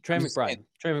 Trey McBride.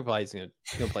 Trey McBride's going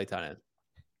to play tight end.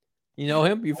 You know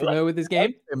him? You familiar with this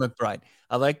game? Trey McBride.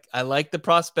 I like the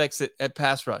prospects at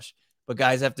pass rush, but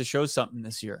guys have to show something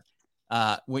this year.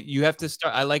 When you have to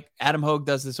start. I like Adam Hogue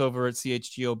does this over at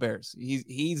CHGO Bears.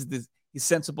 He's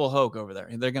Sensible Hogue over there,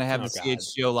 and they're going to have the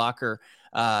CHGO Locker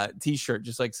T-shirt,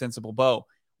 just like Sensible Bo,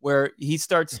 where he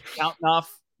starts counting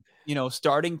off,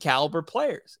 starting caliber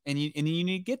players, and you need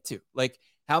to get to like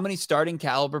how many starting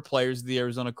caliber players the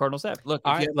ArizonaArdinals have. Look,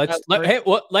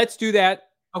 let's do that.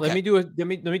 Okay. Let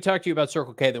me talk to you about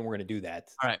Circle K. Then we're going to do that.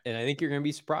 All right, and I think you're going to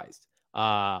be surprised.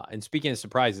 And speaking of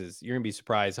surprises, you're going to be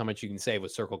surprised how much you can save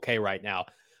with Circle K right now.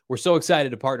 We're so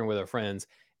excited to partner with our friends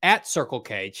at Circle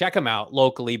K. Check them out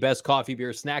locally. Best coffee,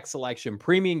 beer, snack selection,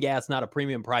 premium gas, not a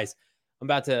premium price. I'm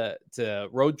about to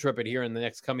road trip it here in the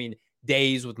next coming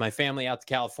days with my family out to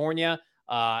California.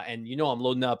 And I'm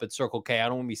loading up at Circle K. I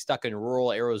don't want to be stuck in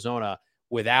rural Arizona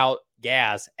without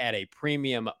gas at a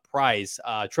premium price.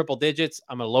 Triple digits.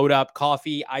 I'm going to load up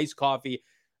coffee, iced coffee,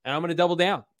 and I'm going to double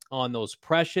down on those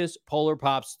precious Polar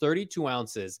Pops, 32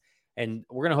 ounces. And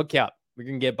we're going to hook you up. We're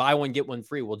going to get buy one, get one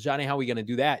free. Well, Johnny, how are we going to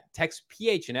do that? Text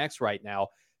PHNX right now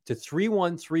to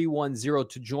 31310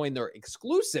 to join their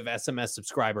exclusive SMS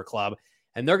subscriber club.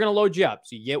 And they're going to load you up.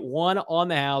 So you get one on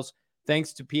the house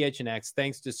thanks to PHNX,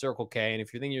 thanks to Circle K. And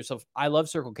if you're thinking to yourself, I love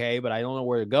Circle K, but I don't know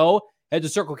where to go, head to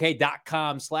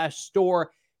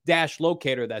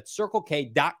circlek.com/store-locator. That's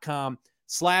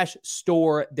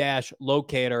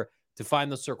circlek.com/store-locator to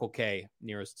find the Circle K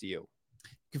nearest to you.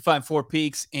 You can find Four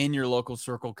Peaks in your local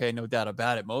Circle K, no doubt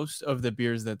about it. Most of the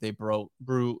beers that they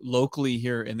brew locally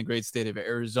here in the great state of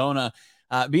Arizona,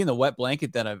 being the wet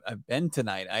blanket that I've been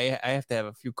tonight, I have to have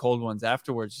a few cold ones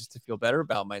afterwards just to feel better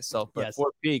about myself. But yes.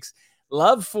 Four Peaks,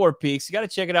 love Four Peaks. You got to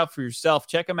check it out for yourself.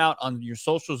 Check them out on your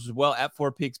socials as well, at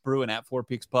Four Peaks Brew and at Four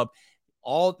Peaks Pub.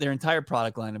 All their entire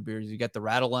product line of beers. You got the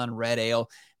Rattle On Red Ale.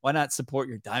 Why not support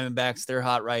your Diamondbacks? They're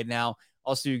hot right now.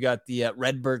 Also, you got the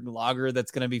Redbird Lager that's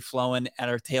going to be flowing at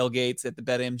our tailgates at the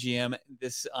BetMGM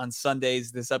this on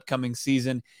Sundays this upcoming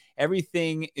season.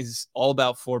 Everything is all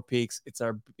about Four Peaks. It's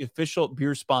our official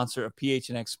beer sponsor of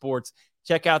PHNX Sports.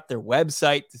 Check out their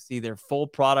website to see their full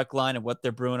product line and what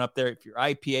they're brewing up there. If you're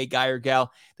IPA guy or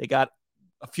gal, they got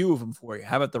a few of them for you.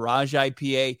 How about the Raj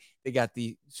IPA? They got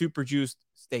the Super Juiced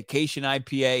Staycation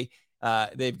IPA.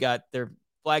 They've got their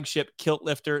flagship Kilt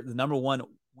Lifter, the #1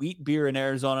 wheat beer in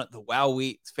Arizona, the Wow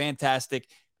Wheat. It's fantastic.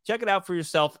 Check it out for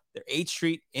yourself. They're 8th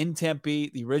Street in Tempe,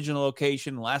 the original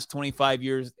location, the last 25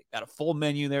 years. They got a full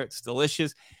menu there. It's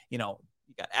delicious. You got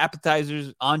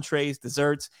appetizers, entrees,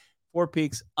 desserts. Four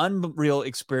Peaks, unreal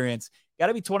experience. Got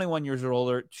to be 21 years or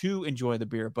older to enjoy the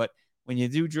beer, but when you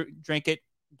do drink it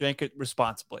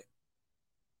responsibly.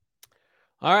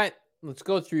 All right, let's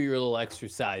go through your little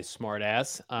exercise,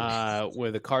 smartass.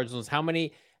 With the Cardinals, how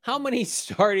many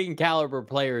starting caliber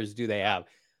players do they have?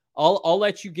 I'll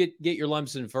let you get your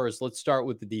lumps in first. Let's start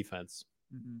with the defense.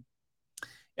 Mm-hmm.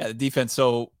 Yeah, the defense.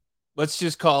 So let's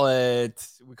just call it.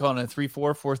 We call it a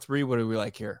 3-4, 4-3. What do we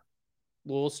like here?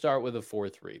 We'll start with a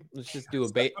 4-3. Let's just do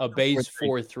a base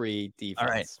 4-3 defense. All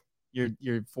right, your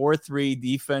 4-3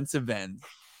 defensive end.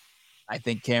 I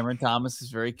think Cameron Thomas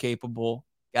is very capable.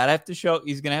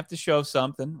 He's gonna have to show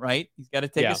something, right? He's got to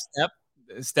take a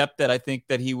step that I think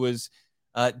that he was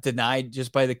denied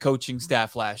just by the coaching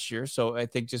staff last year. So I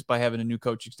think just by having a new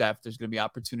coaching staff, there's going to be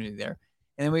opportunity there.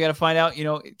 And then we got to find out,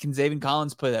 can Zaven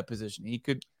Collins play that position? He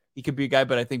could be a guy,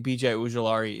 but I think BJ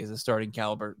Ujulari is a starting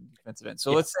caliber defensive end.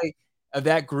 So let's say of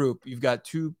that group, you've got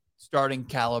 2 starting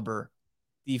caliber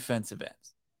defensive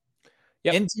ends.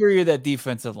 Yep. Interior, that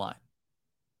defensive line.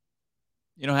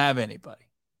 You don't have anybody.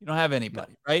 No,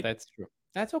 right? that's true.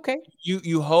 That's okay.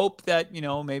 You hope that,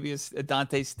 maybe it's a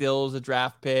Dante Stills, a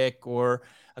draft pick, or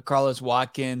a Carlos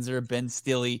Watkins or a Ben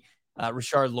Stilley,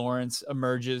 Rashard Lawrence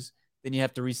emerges. Then you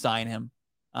have to re-sign him.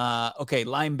 Okay,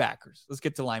 linebackers. Let's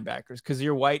get to linebackers.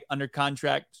 Kazir White under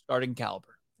contract, starting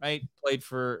caliber, right? Played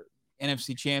for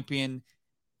NFC champion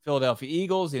Philadelphia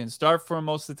Eagles. He didn't start for him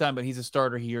most of the time, but he's a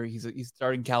starter here. He's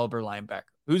starting caliber linebacker.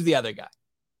 Who's the other guy?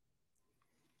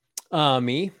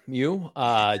 Me, you,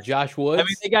 Josh Woods. I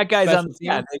mean, they got guys on.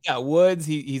 Yeah, they got Woods.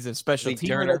 He's a special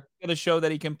teamer that's going to show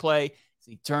that he can play.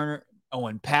 Zeke Turner,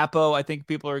 Owen Papo. I think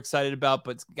people are excited about,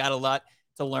 but it's got a lot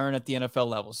to learn at the NFL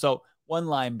level. So one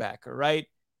linebacker, right?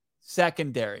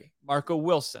 Secondary, Marco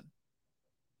Wilson.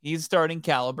 He's starting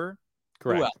caliber.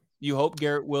 Correct. You hope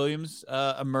Garrett Williams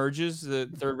emerges, the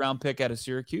third-round pick out of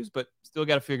Syracuse, but still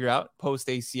got to figure out post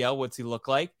ACL what's he look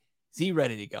like. Is he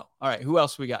ready to go? All right, who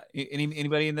else we got?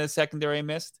 Anybody in the secondary I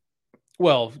missed?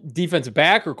 Well, defensive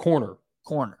back or corner?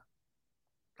 Corner.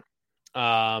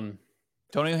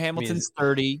 Antonio Hamilton's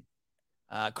 30.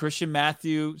 Christian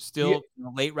Matthew still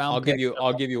late round.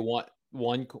 I'll give you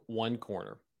one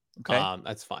corner. Okay,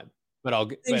 that's fine.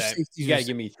 But you got to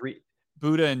give me three.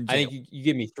 Buddha and Jalen. I think you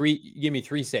give me three. You give me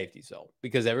three safeties though,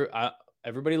 because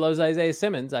everybody loves Isaiah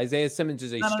Simmons. Isaiah Simmons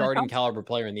is a starting caliber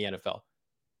player in the NFL.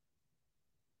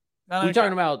 Are we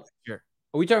talking about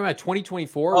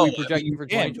 2024? Are we projecting for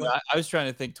 2020? I was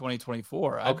trying to think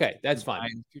 2024. Okay, that's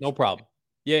fine. No problem.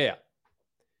 Yeah.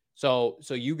 So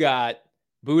you got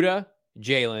Buddha,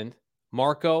 Jalen,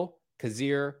 Marco,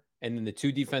 Kazir, and then the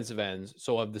two defensive ends.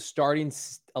 So of the starting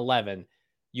 11,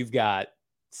 you've got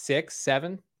 6,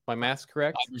 7. My math's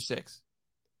correct? 5 or 6.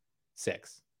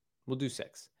 6. We'll do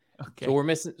 6. Okay. So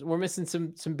we're missing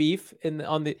some beef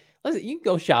on the. Listen, you can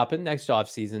go shopping next off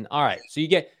season. All right. So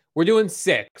we're doing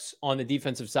 6 on the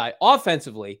defensive side.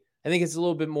 Offensively, I think it's a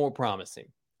little bit more promising.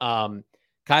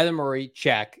 Kyler Murray,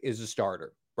 check, is a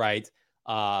starter, right?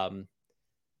 Now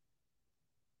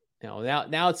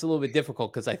it's a little bit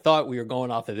difficult because I thought we were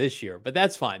going off of this year, but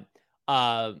that's fine.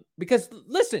 Because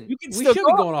listen, we should be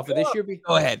going off of this year.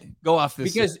 Go ahead, go off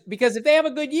this because if they have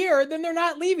a good year, then they're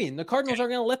not leaving. The Cardinals are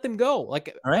going to let them go.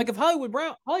 Like if Hollywood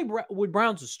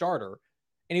Brown's a starter,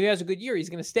 and if he has a good year, he's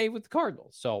going to stay with the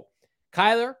Cardinals. So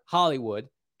Kyler, Hollywood,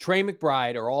 Trey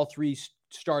McBride are all 3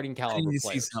 starting caliber players.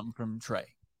 See something from Trey.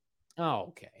 Oh,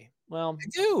 okay. Well, I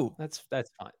do. That's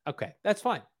fine. Okay, that's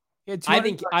fine. I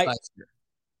think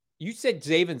you said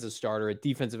Zaven's a starter at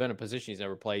defensive end, a position he's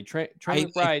never played. Trey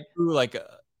McBride.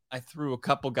 I threw a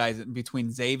couple guys in between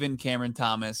Zaven, Cameron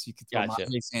Thomas. You could throw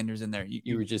Monte Sanders in there.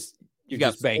 You're just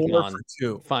banking on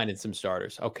finding some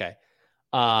starters. Okay.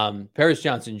 Paris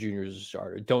Johnson Jr. is a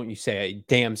starter. Don't you say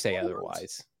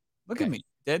otherwise. Look at me.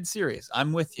 Dead serious.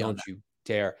 I'm with you. Don't you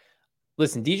dare.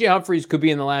 Listen, DJ Humphries could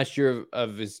be in the last year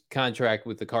of his contract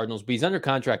with the Cardinals, but he's under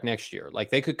contract next year. Like,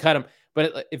 they could cut him.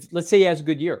 But if let's say he has a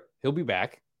good year, he'll be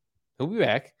back.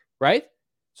 Right?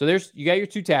 So you got your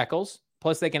 2 tackles,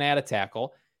 plus they can add a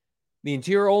tackle. The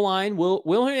interior O-line, Will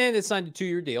Hernandez signed a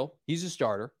 2-year deal. He's a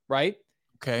starter, right?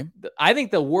 Okay. I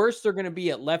think the worst they're going to be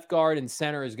at left guard and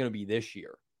center is going to be this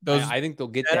year. I think they'll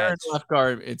get that. Left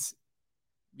guard,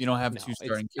 you don't have 2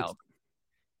 starting caliber.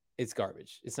 It's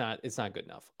garbage. It's not good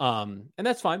enough. And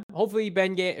that's fine. Hopefully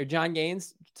John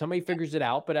Gaines, somebody figures it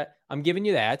out, but I'm giving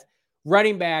you that.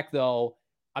 Running back, though,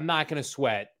 I'm not going to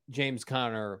sweat James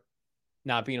Conner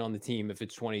not being on the team if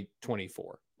it's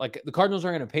 2024. Like, the Cardinals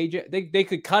aren't going to pay. They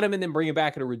could cut him and then bring him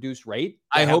back at a reduced rate.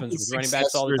 I hope it's running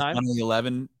backs all the time. One of the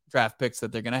 11 draft picks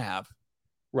that they're going to have.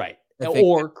 Right.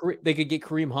 Or they could get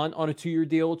Kareem Hunt on a 2-year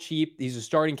deal, cheap. He's a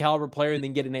starting caliber player, and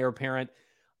then get an heir apparent.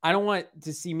 I don't want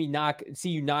to see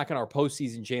you knocking our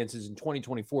postseason chances in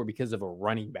 2024 because of a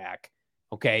running back.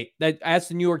 Okay, that's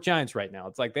the New York Giants right now.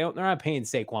 It's like they're not paying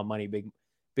Saquon money, big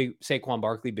Saquon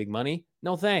Barkley, big money.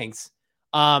 No thanks.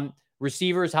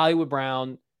 Receivers, Hollywood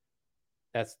Brown.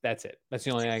 That's it. That's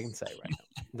the only thing I can say right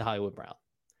now. The Hollywood Brown.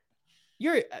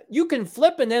 You can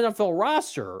flip an NFL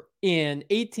roster in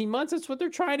 18 months. That's what they're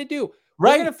trying to do.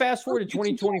 Right. We're going to fast forward to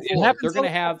 2024. They're going to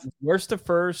have worst to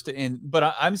first.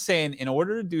 But I'm saying in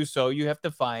order to do so, you have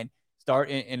to start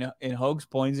in Hoag's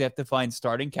points. You have to find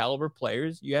starting caliber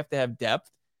players. You have to have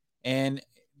depth, and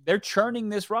they're churning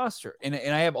this roster. And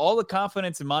I have all the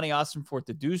confidence in Monty Ossenfort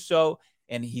to do so.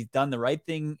 And he's done the right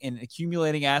thing in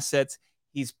accumulating assets.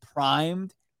 He's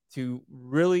primed to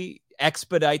really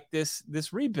expedite this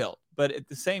rebuild. But at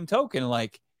the same token,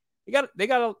 like, they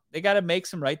got to make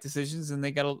some right decisions, and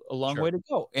they got a long way to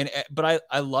go. But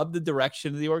I love the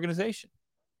direction of the organization.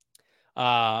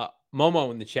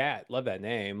 Momo in the chat. Love that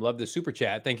name. Love the super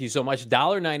chat. Thank you so much.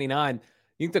 $1.99. You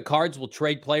think the Cards will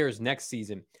trade players next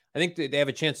season? I think they have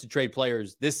a chance to trade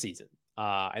players this season.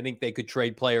 I think they could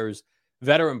trade players,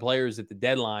 veteran players at the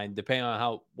deadline, depending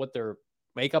on what their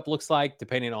makeup looks like,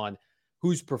 depending on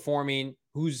who's performing,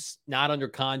 who's not under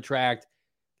contract.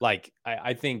 Like,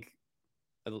 I think,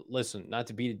 listen, not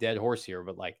to beat a dead horse here,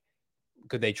 but like,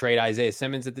 could they trade Isaiah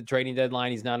Simmons at the trading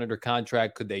deadline? He's not under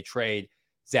contract. Could they trade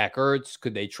Zach Ertz?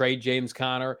 Could they trade James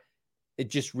Conner? It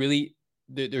just really,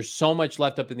 there's so much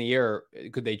left up in the air.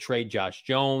 Could they trade Josh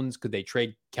Jones? Could they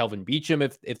trade Kelvin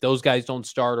Beachum if those guys don't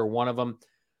start, or one of them?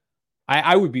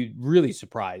 I would be really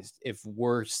surprised if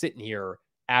we're sitting here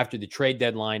after the trade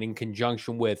deadline in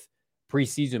conjunction with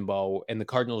preseason, Bo, and the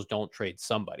Cardinals don't trade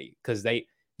somebody, because they're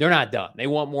not done. They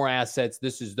want more assets.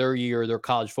 This is their year, their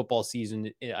college football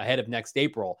season ahead of next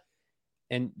April.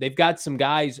 And they've got some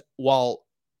guys, while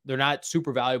they're not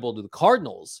super valuable to the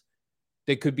Cardinals,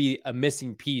 they could be a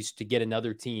missing piece to get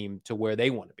another team to where they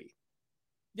want to be.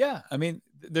 Yeah, I mean,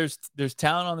 there's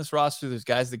talent on this roster. There's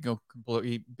guys that go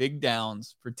completely big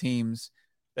downs for teams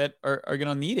that are going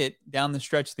to need it down the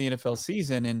stretch of the NFL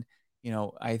season. And, you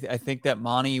know, I think that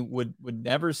Monty would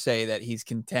never say that he's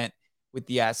content with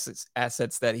the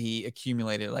assets that he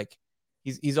accumulated. Like,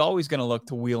 he's always going to look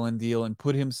to wheel and deal and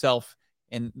put himself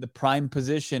in the prime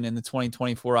position in the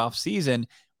 2024 offseason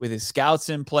with his scouts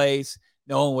in place,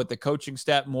 knowing what the coaching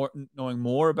staff, knowing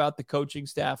more about the coaching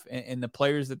staff and the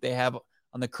players that they have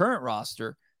on the current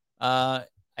roster. I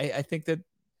think that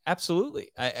absolutely.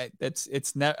 I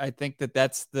think that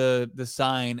that's the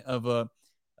sign of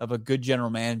a good general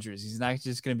manager. He's not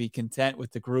just going to be content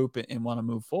with the group and want to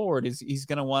move forward. He's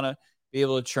going to want to be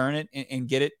able to churn it and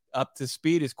get it up to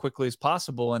speed as quickly as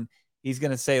possible. And he's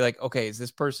going to say, like, okay, is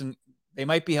this person, they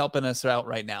might be helping us out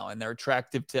right now and they're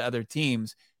attractive to other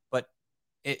teams, but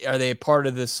are they a part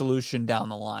of the solution down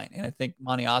the line? And I think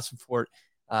Monty Ossenfort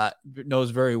knows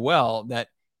very well that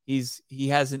he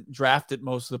hasn't drafted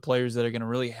most of the players that are going to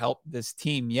really help this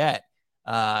team yet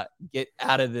get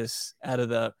out of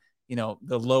the, you know,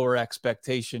 the lower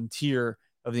expectation tier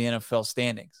of the NFL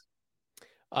standings.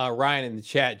 Ryan in the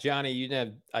chat, Johnny, you didn't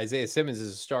have Isaiah Simmons as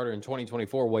a starter in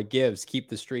 2024. What gives? Keep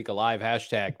the streak alive.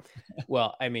 Hashtag.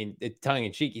 Well, I mean, it's tongue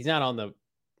in cheek. He's not on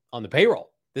the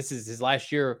payroll. This is his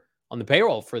last year on the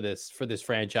payroll for this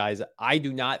franchise. I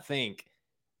do not think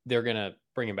they're gonna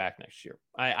bring him back next year.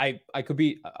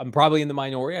 I'm probably in the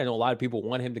minority. I know a lot of people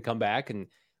want him to come back and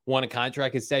want a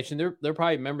contract extension. They're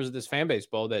probably members of this fan base,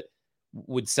 Bo, that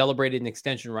would celebrate an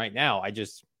extension right now. I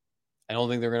don't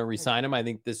think they're going to re-sign him. I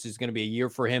think this is going to be a year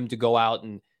for him to go out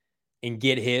and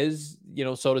get his, you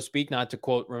know, so to speak, not to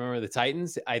quote, remember the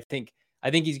Titans. I think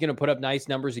he's going to put up nice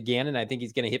numbers again. And I think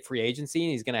he's going to hit free agency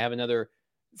and he's going to have another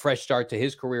fresh start to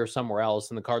his career somewhere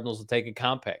else. And the Cardinals will take a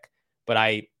comp pick. But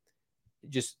I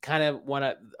just kind of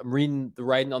I'm reading the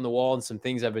writing on the wall and some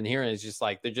things I've been hearing. It's just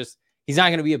like, he's not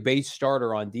going to be a base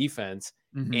starter on defense.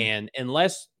 Mm-hmm. And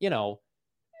unless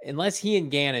he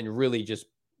and Gannon really just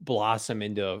blossom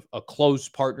into a close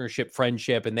partnership,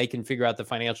 friendship, and they can figure out the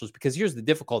financials. Because here's the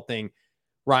difficult thing,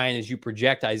 Ryan, as you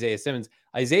project Isaiah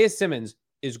Simmons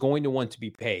is going to want to be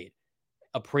paid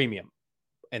a premium,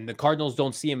 and the Cardinals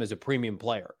don't see him as a premium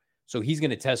player. So he's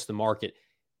going to test the market.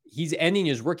 He's ending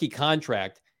his rookie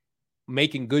contract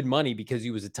making good money because he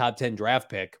was a top 10 draft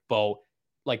pick. Bo,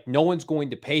 like, no one's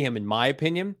going to pay him, in my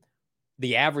opinion,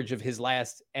 the average of his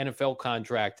last NFL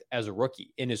contract as a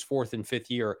rookie in his fourth and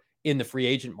fifth year in the free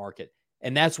agent market.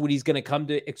 And that's what he's going to come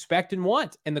to expect and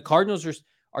want. And the Cardinals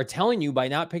are telling you, by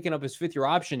not picking up his fifth year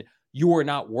option, you are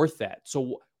not worth that.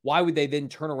 So why would they then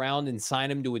turn around and sign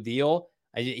him to a deal?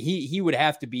 He would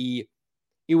have to be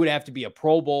a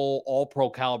Pro Bowl, all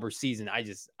pro caliber season.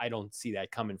 I don't see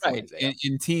that coming from right.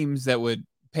 And teams that would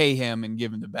pay him and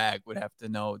give him the bag would have to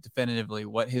know definitively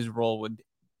what his role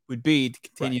would be to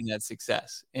continue that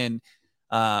success. And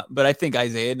but I think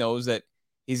Isaiah knows that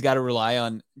he's got to rely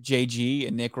on JG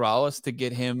and Nick Rallis to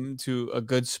get him to a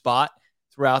good spot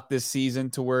throughout this season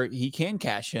to where he can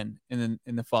cash in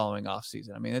the following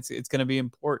offseason. I mean, it's going to be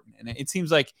important. And it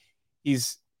seems like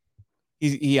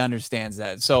he understands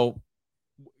that. So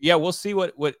yeah, we'll see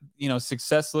what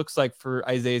success looks like for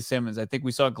Isaiah Simmons. I think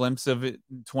we saw a glimpse of it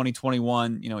in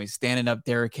 2021. You know, he's standing up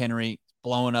Derrick Henry,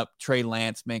 blowing up Trey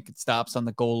Lance, making stops on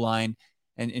the goal line.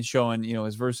 And showing,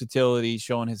 his versatility,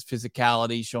 showing his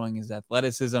physicality, showing his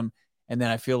athleticism. And then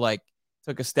I feel like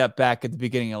took a step back at the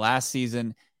beginning of last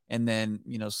season and then,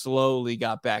 slowly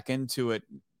got back into it.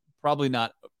 Probably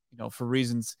not, for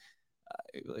reasons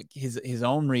like his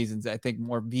own reasons. I think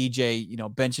more BJ,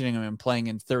 benching him and playing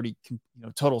in 30,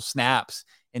 total snaps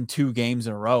in 2 games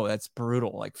in a row. That's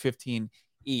brutal. Like 15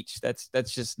 each. That's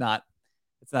just not,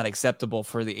 it's not acceptable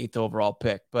for the 8th overall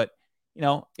pick. But,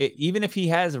 even if he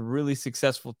has a really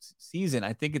successful season,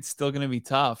 I think it's still going to be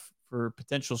tough for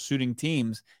potential suiting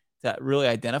teams to really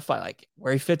identify like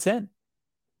where he fits in.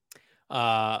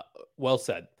 Well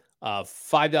said.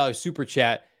 $5 super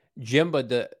chat. Jimbo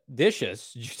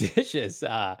Judicious.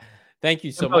 Thank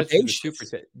you so much for the super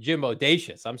chat. Jimbo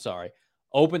Dacious. I'm sorry.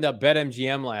 Opened up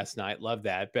BetMGM last night. Love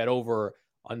that. Bet over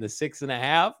on the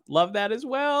 6.5. Love that as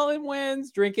well. And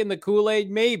wins. Drinking the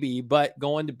Kool-Aid, maybe, but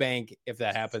going to bank if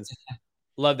that happens.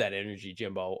 Love that energy,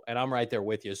 Jimbo. And I'm right there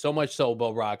with you. So much so,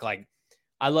 Bo Rock. Like,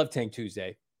 I love Tank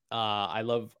Tuesday. I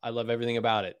love everything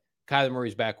about it. Kyler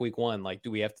Murray's back week 1. Like,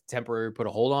 do we have to temporarily put a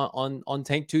hold on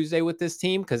Tank Tuesday with this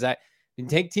team? Because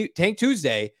Tank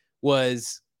Tuesday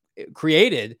was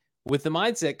created with the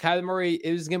mindset Kyler Murray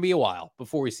is going to be a while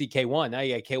before we see K1. Now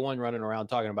you got K1 running around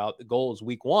talking about the goals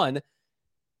week 1.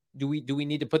 Do we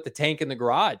need to put the tank in the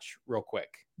garage real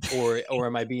quick? Or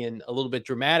am I being a little bit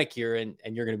dramatic here and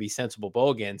you're going to be sensible, Bo,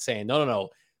 again, saying, no,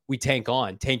 we tank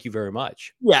on. Thank you very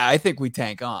much. Yeah, I think we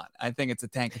tank on. I think it's a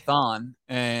tankathon.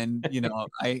 And,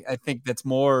 I think that's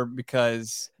more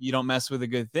because you don't mess with a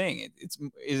good thing.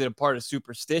 Is it a part of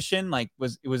superstition? Like,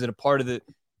 was it a part of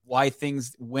why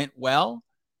things went well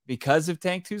because of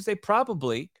Tank Tuesday?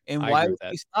 Probably. And why would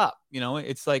we stop?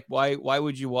 It's like, why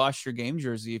would you wash your game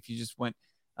jersey if you just went,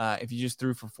 if you just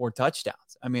threw for 4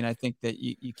 touchdowns? I mean, I think that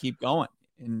you keep going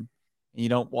and you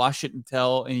don't wash it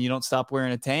and you don't stop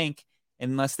wearing a tank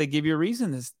unless they give you a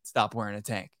reason to stop wearing a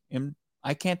tank. And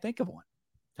I can't think of one.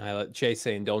 I let Chase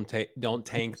saying, don't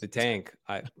tank the tank.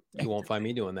 You won't find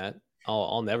me doing that.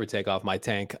 I'll never take off my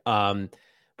tank. But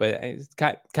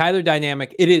Kyler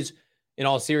dynamic, it is, in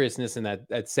all seriousness, in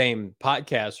that same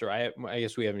podcast, or I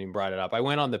guess we haven't even brought it up. I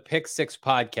went on the Pick 6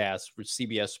 podcast for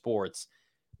CBS Sports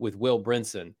with Will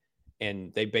Brinson,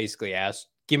 and they basically asked,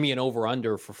 give me an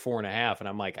over-under for 4.5. And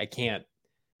I'm like, I can't.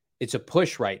 It's a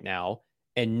push right now.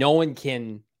 And no one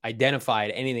can identify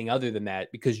anything other than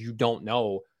that because you don't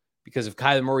know. Because if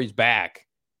Kyler Murray's back,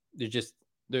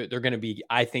 they're going to be,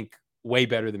 I think, way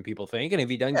better than people think. And if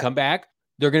he doesn't come back,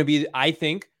 they're going to be, I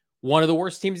think, one of the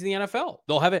worst teams in the NFL.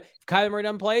 They'll have if Kyler Murray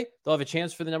doesn't play, they'll have a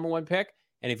chance for the number 1 pick.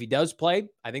 And if he does play,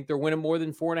 I think they're winning more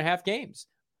than 4.5 games.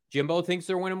 Jimbo thinks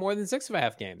they're winning more than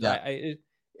 6.5 games. Yeah.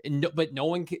 But no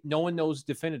one knows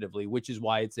definitively, which is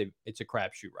why it's a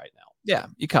crapshoot right now. Yeah,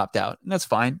 you copped out, and that's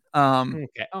fine.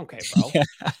 Okay, bro. Yeah.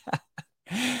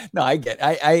 No,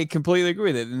 I completely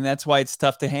agree with it, and that's why it's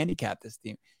tough to handicap this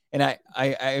team. And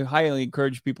I highly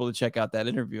encourage people to check out that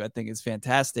interview. I think it's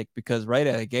fantastic because right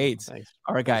out of the gates,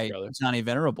 our guy Johnny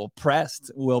Venerable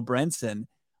pressed Will Brinson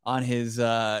on his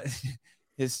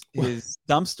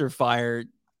dumpster fire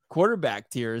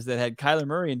quarterback tiers that had Kyler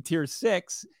Murray in tier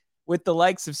 6. With the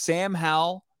likes of Sam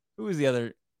Howell, who was the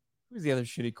other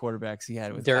shitty quarterbacks he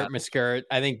had with Dirt Mascurt.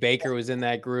 I think Baker was in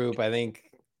that group. I think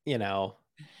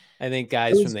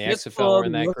guys from the XFL were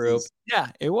in that group. Yeah,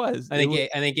 it was. I think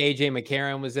AJ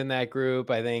McCarron was in that group.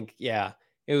 I think, it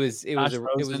was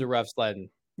a rough sledding.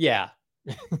 Yeah.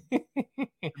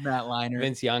 Matt Leinart.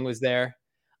 Vince Young was there.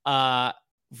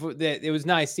 It was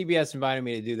nice. CBS invited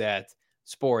me to do that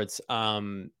sports.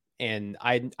 And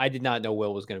I did not know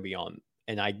Will was going to be on.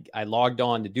 And I logged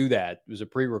on to do that. It was a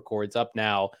pre-record. It's up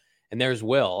now. And there's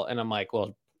Will. And I'm like,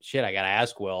 well, shit, I got to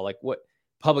ask Will. Like, what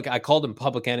I called him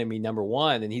public enemy number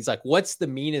 1. And he's like, what's the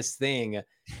meanest thing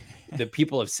that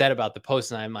people have said about the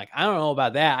post? And I'm like, I don't know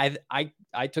about that.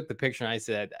 I took the picture and I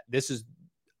said, this is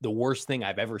the worst thing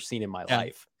I've ever seen in my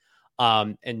life.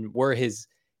 And where his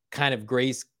kind of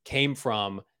grace came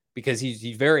from, because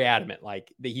he's very adamant,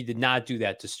 like that he did not do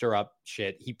that to stir up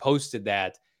shit. He posted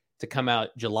that to come out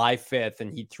July 5th,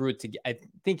 and he threw it together. I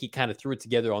think he kind of threw it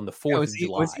together on the 4th of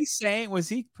July. Was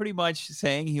he pretty much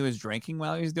saying he was drinking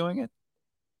while he was doing it?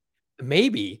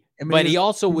 Maybe. I mean, but he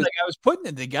also was like, I was putting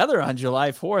it together on July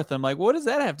 4th. I'm like, what does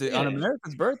that have to on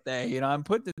America's birthday? I'm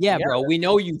putting it together. Bro, we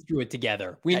know you threw it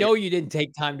together. We know you didn't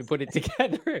take time to put it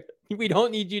together. We don't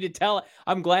need you to tell.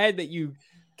 I'm glad that you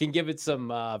can give it some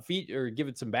give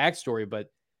it some backstory,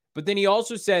 but then he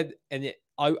also said, and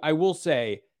I will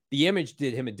say, the image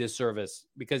did him a disservice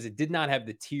because it did not have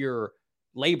the tier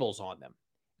labels on them.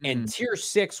 And tier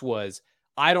 6 was,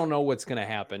 I don't know what's going to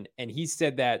happen. And he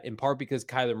said that in part because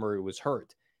Kyler Murray was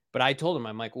hurt. But I told him,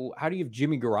 I'm like, well, how do you have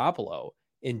Jimmy Garoppolo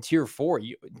in tier 4?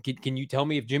 Can you tell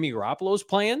me if Jimmy Garoppolo's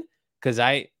playing? Because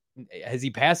has he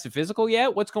passed the physical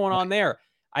yet? What's going on there?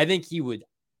 I think he would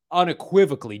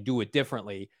unequivocally do it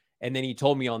differently. And then he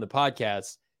told me on the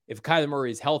podcast, if Kyler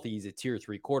Murray is healthy, he's a tier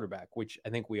 3 quarterback, which I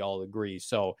think we all agree.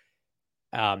 So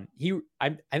I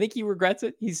think he regrets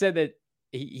it. He said that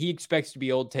he expects to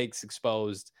be old takes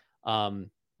exposed when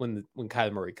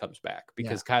Kyler Murray comes back,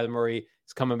 because Kyler Murray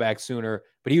is coming back sooner,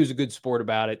 but he was a good sport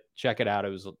about it. Check it out. It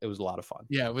was a lot of fun.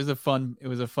 Yeah, it was a fun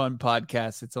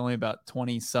podcast. It's only about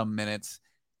 20 some minutes.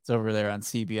 It's over there on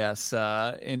CBS.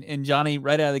 And Johnny,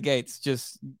 right out of the gates,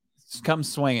 just come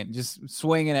swinging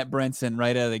at Brinson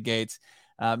right out of the gates.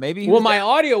 My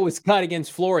audio was cut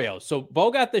against Florio. So Bo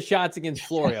got the shots against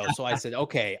Florio. So I said,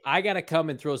 okay, I got to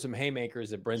come and throw some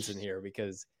haymakers at Brinson here,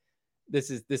 because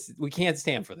this we can't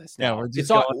stand for this now.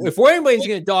 Yeah, if anybody's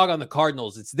going to dog on the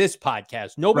Cardinals, it's this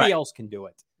podcast. Nobody else can do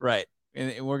it. Right.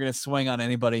 And we're going to swing on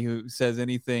anybody who says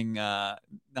anything not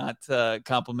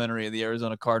complimentary of the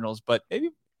Arizona Cardinals. But maybe,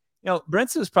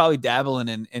 Brinson was probably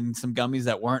dabbling in some gummies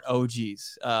that weren't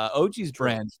OGs. OGs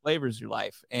brands, flavors your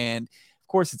life. And, of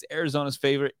course, it's Arizona's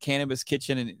favorite cannabis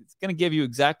kitchen, and it's going to give you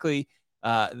exactly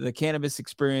the cannabis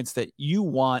experience that you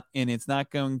want, and it's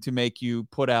not going to make you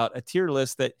put out a tier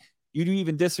list that you do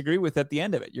even disagree with at the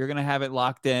end of it. You're going to have it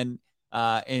locked in,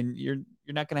 and you're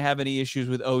not going to have any issues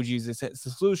with OGs. It's the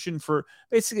solution for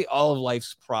basically all of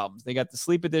life's problems. They got the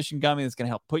sleep edition gummy that's going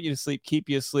to help put you to sleep, keep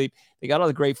you asleep. They got all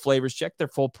the great flavors. Check their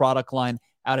full product line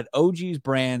out at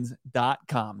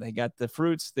ogsbrands.com. They got the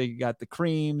fruits, they got the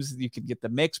creams. You can get the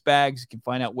mix bags. You can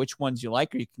find out which ones you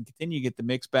like, or you can continue to get the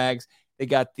mix bags. They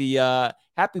got the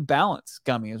Happy Balance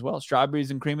gummy as well,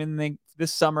 strawberries and cream. And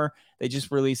this summer, they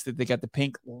just released it. They got the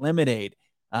pink lemonade.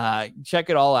 Check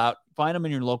it all out. Find them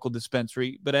in your local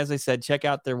dispensary. But as I said, check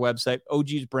out their website,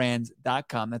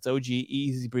 ogsbrands.com. That's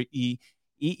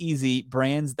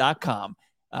ogsbrands.com.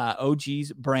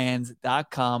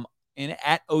 ogsbrands.com, and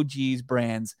at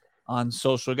ogsbrands on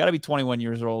social. Got to be 21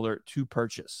 years or older to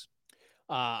purchase.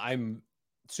 I'm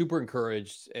super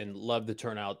encouraged and love the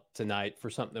turnout tonight for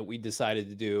something that we decided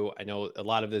to do. I know a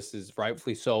lot of this is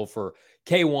rightfully so for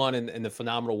K1 and the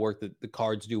phenomenal work that the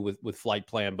Cards do with Flight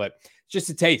Plan, but it's just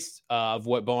a taste of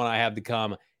what Bo and I have to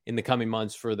come in the coming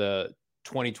months for the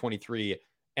 2023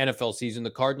 NFL season,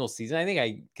 the Cardinals season. I think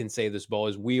I can say this, Bo,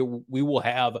 is we will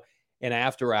have an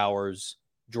after hours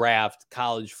draft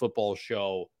college football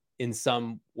show in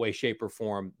some way, shape, or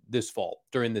form this fall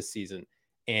during this season.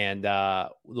 And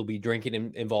there'll be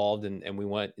drinking involved, and we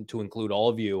want to include all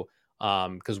of you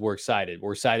because we're excited.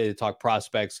 We're excited to talk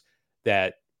prospects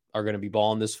that are going to be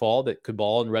balling this fall, that could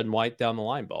ball in red and white down the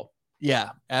line, Bo.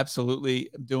 Yeah, absolutely.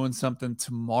 I'm doing something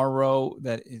tomorrow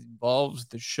that involves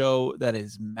the show that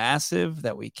is massive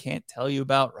that we can't tell you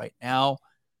about right now.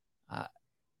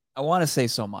 I want to say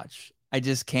so much. I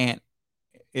just can't.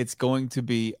 It's going to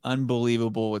be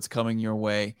unbelievable what's coming your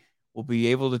way. We'll be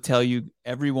able to tell you,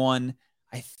 everyone,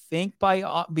 I think by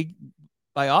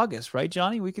August, right,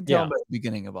 Johnny? We can tell them by the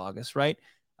beginning of August, right?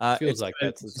 Feels like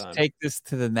that's the time. Take this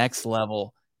to the next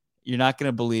level. You're not going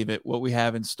to believe it, what we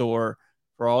have in store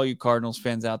for all you Cardinals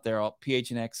fans out there, all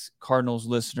PHNX Cardinals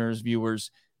listeners,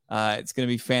 viewers. It's going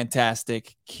to be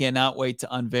fantastic. Cannot wait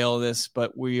to unveil this,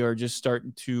 but we are just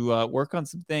starting to work on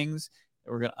some things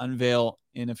that we're going to unveil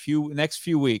in next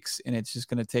few weeks, and it's just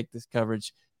going to take this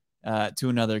coverage to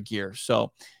another gear.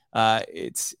 So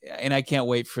and I can't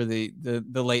wait for the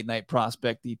late night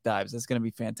prospect deep dives. That's going to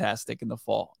be fantastic in the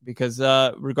fall, because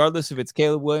regardless if it's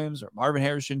Caleb Williams or Marvin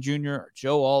Harrison Jr. or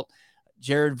Joe Alt,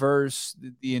 Jared Verse,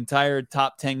 the entire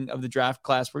top 10 of the draft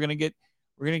class, we're going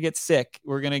to get sick.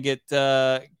 We're going to get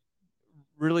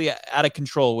really out of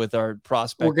control with our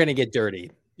prospect. We're going to get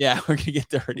dirty. Yeah, we're going to get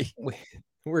dirty.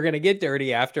 We're going to get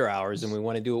dirty after hours, and we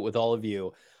want to do it with all of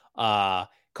you.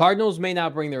 Cardinals may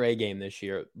not bring their A game this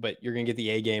year, but you're going to get the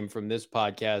A game from this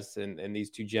podcast and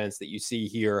these two gents that you see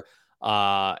here.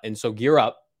 And so gear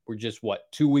up. We're just,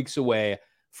 2 weeks away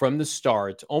from the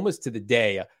start, almost to the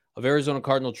day of Arizona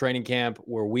Cardinal training camp,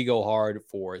 where we go hard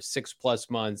for 6+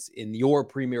 months in your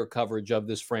premier coverage of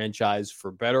this franchise,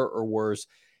 for better or worse.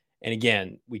 And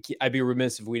again, I'd be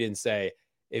remiss if we didn't say,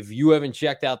 if you haven't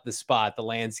checked out the spot, the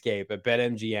landscape at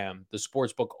BetMGM, the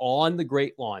sportsbook on the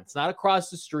Great Lawn, it's not across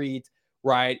the street,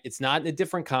 right? It's not in a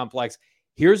different complex.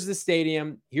 Here's the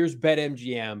stadium. Here's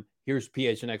BetMGM. Here's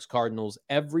PHNX Cardinals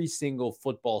every single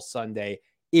football Sunday.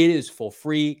 It is for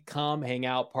free. Come hang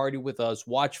out, party with us,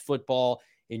 watch football,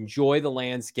 enjoy the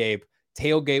landscape,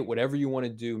 tailgate, whatever you want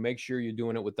to do. Make sure you're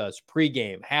doing it with us.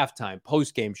 Pre-game, halftime,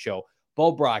 post-game show.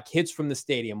 Bo Brock hits from the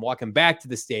stadium, walking back to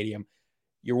the stadium.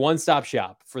 Your one-stop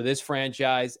shop for this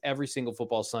franchise every single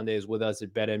football Sunday is with us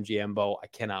at BetMGM, Bo. I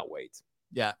cannot wait.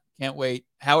 Yeah, can't wait.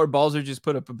 Howard Balzer just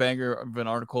put up a banger of an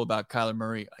article about Kyler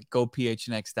Murray at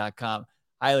gophnx.com.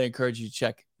 Highly encourage you to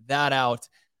check that out.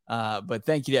 But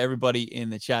thank you to everybody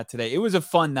in the chat today. It was a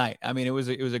fun night. I mean, it was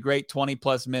a great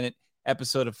 20+ minute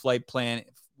episode of Flight Plan.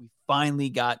 We finally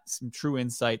got some true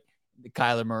insight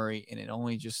Kyler Murray, and it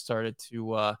only just started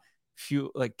to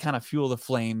fuel the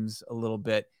flames a little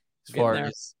bit as far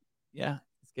as,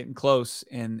 it's getting close,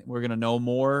 and we're going to know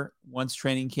more once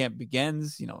training camp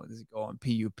begins. Does it go on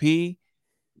PUP? It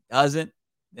doesn't,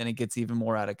 then it gets even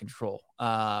more out of control.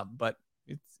 But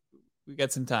we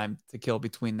got some time to kill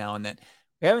between now and then.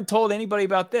 We haven't told anybody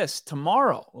about this.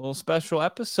 Tomorrow, a little special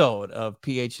episode of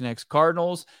PHNX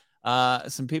Cardinals.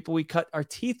 Some people we cut our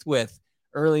teeth with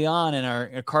early on in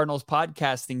our Cardinals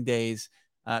podcasting days.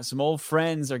 Some old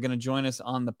friends are going to join us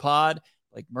on the pod,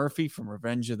 like Murphy from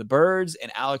Revenge of the Birds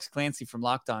and Alex Clancy from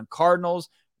Locked On Cardinals.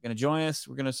 Are going to join us.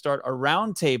 We're going to start a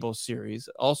roundtable series.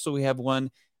 Also, we have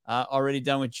one already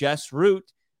done with Jess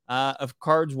Root of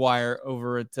Cards Wire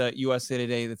over at USA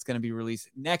Today that's going to be released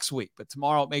next week. But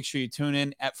tomorrow, make sure you tune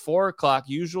in at 4 o'clock,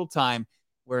 usual time,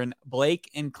 wherein Blake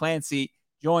and Clancy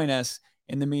join us.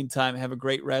 In the meantime, have a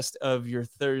great rest of your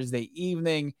Thursday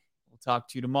evening. We'll talk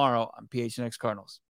to you tomorrow on PHNX Cardinals.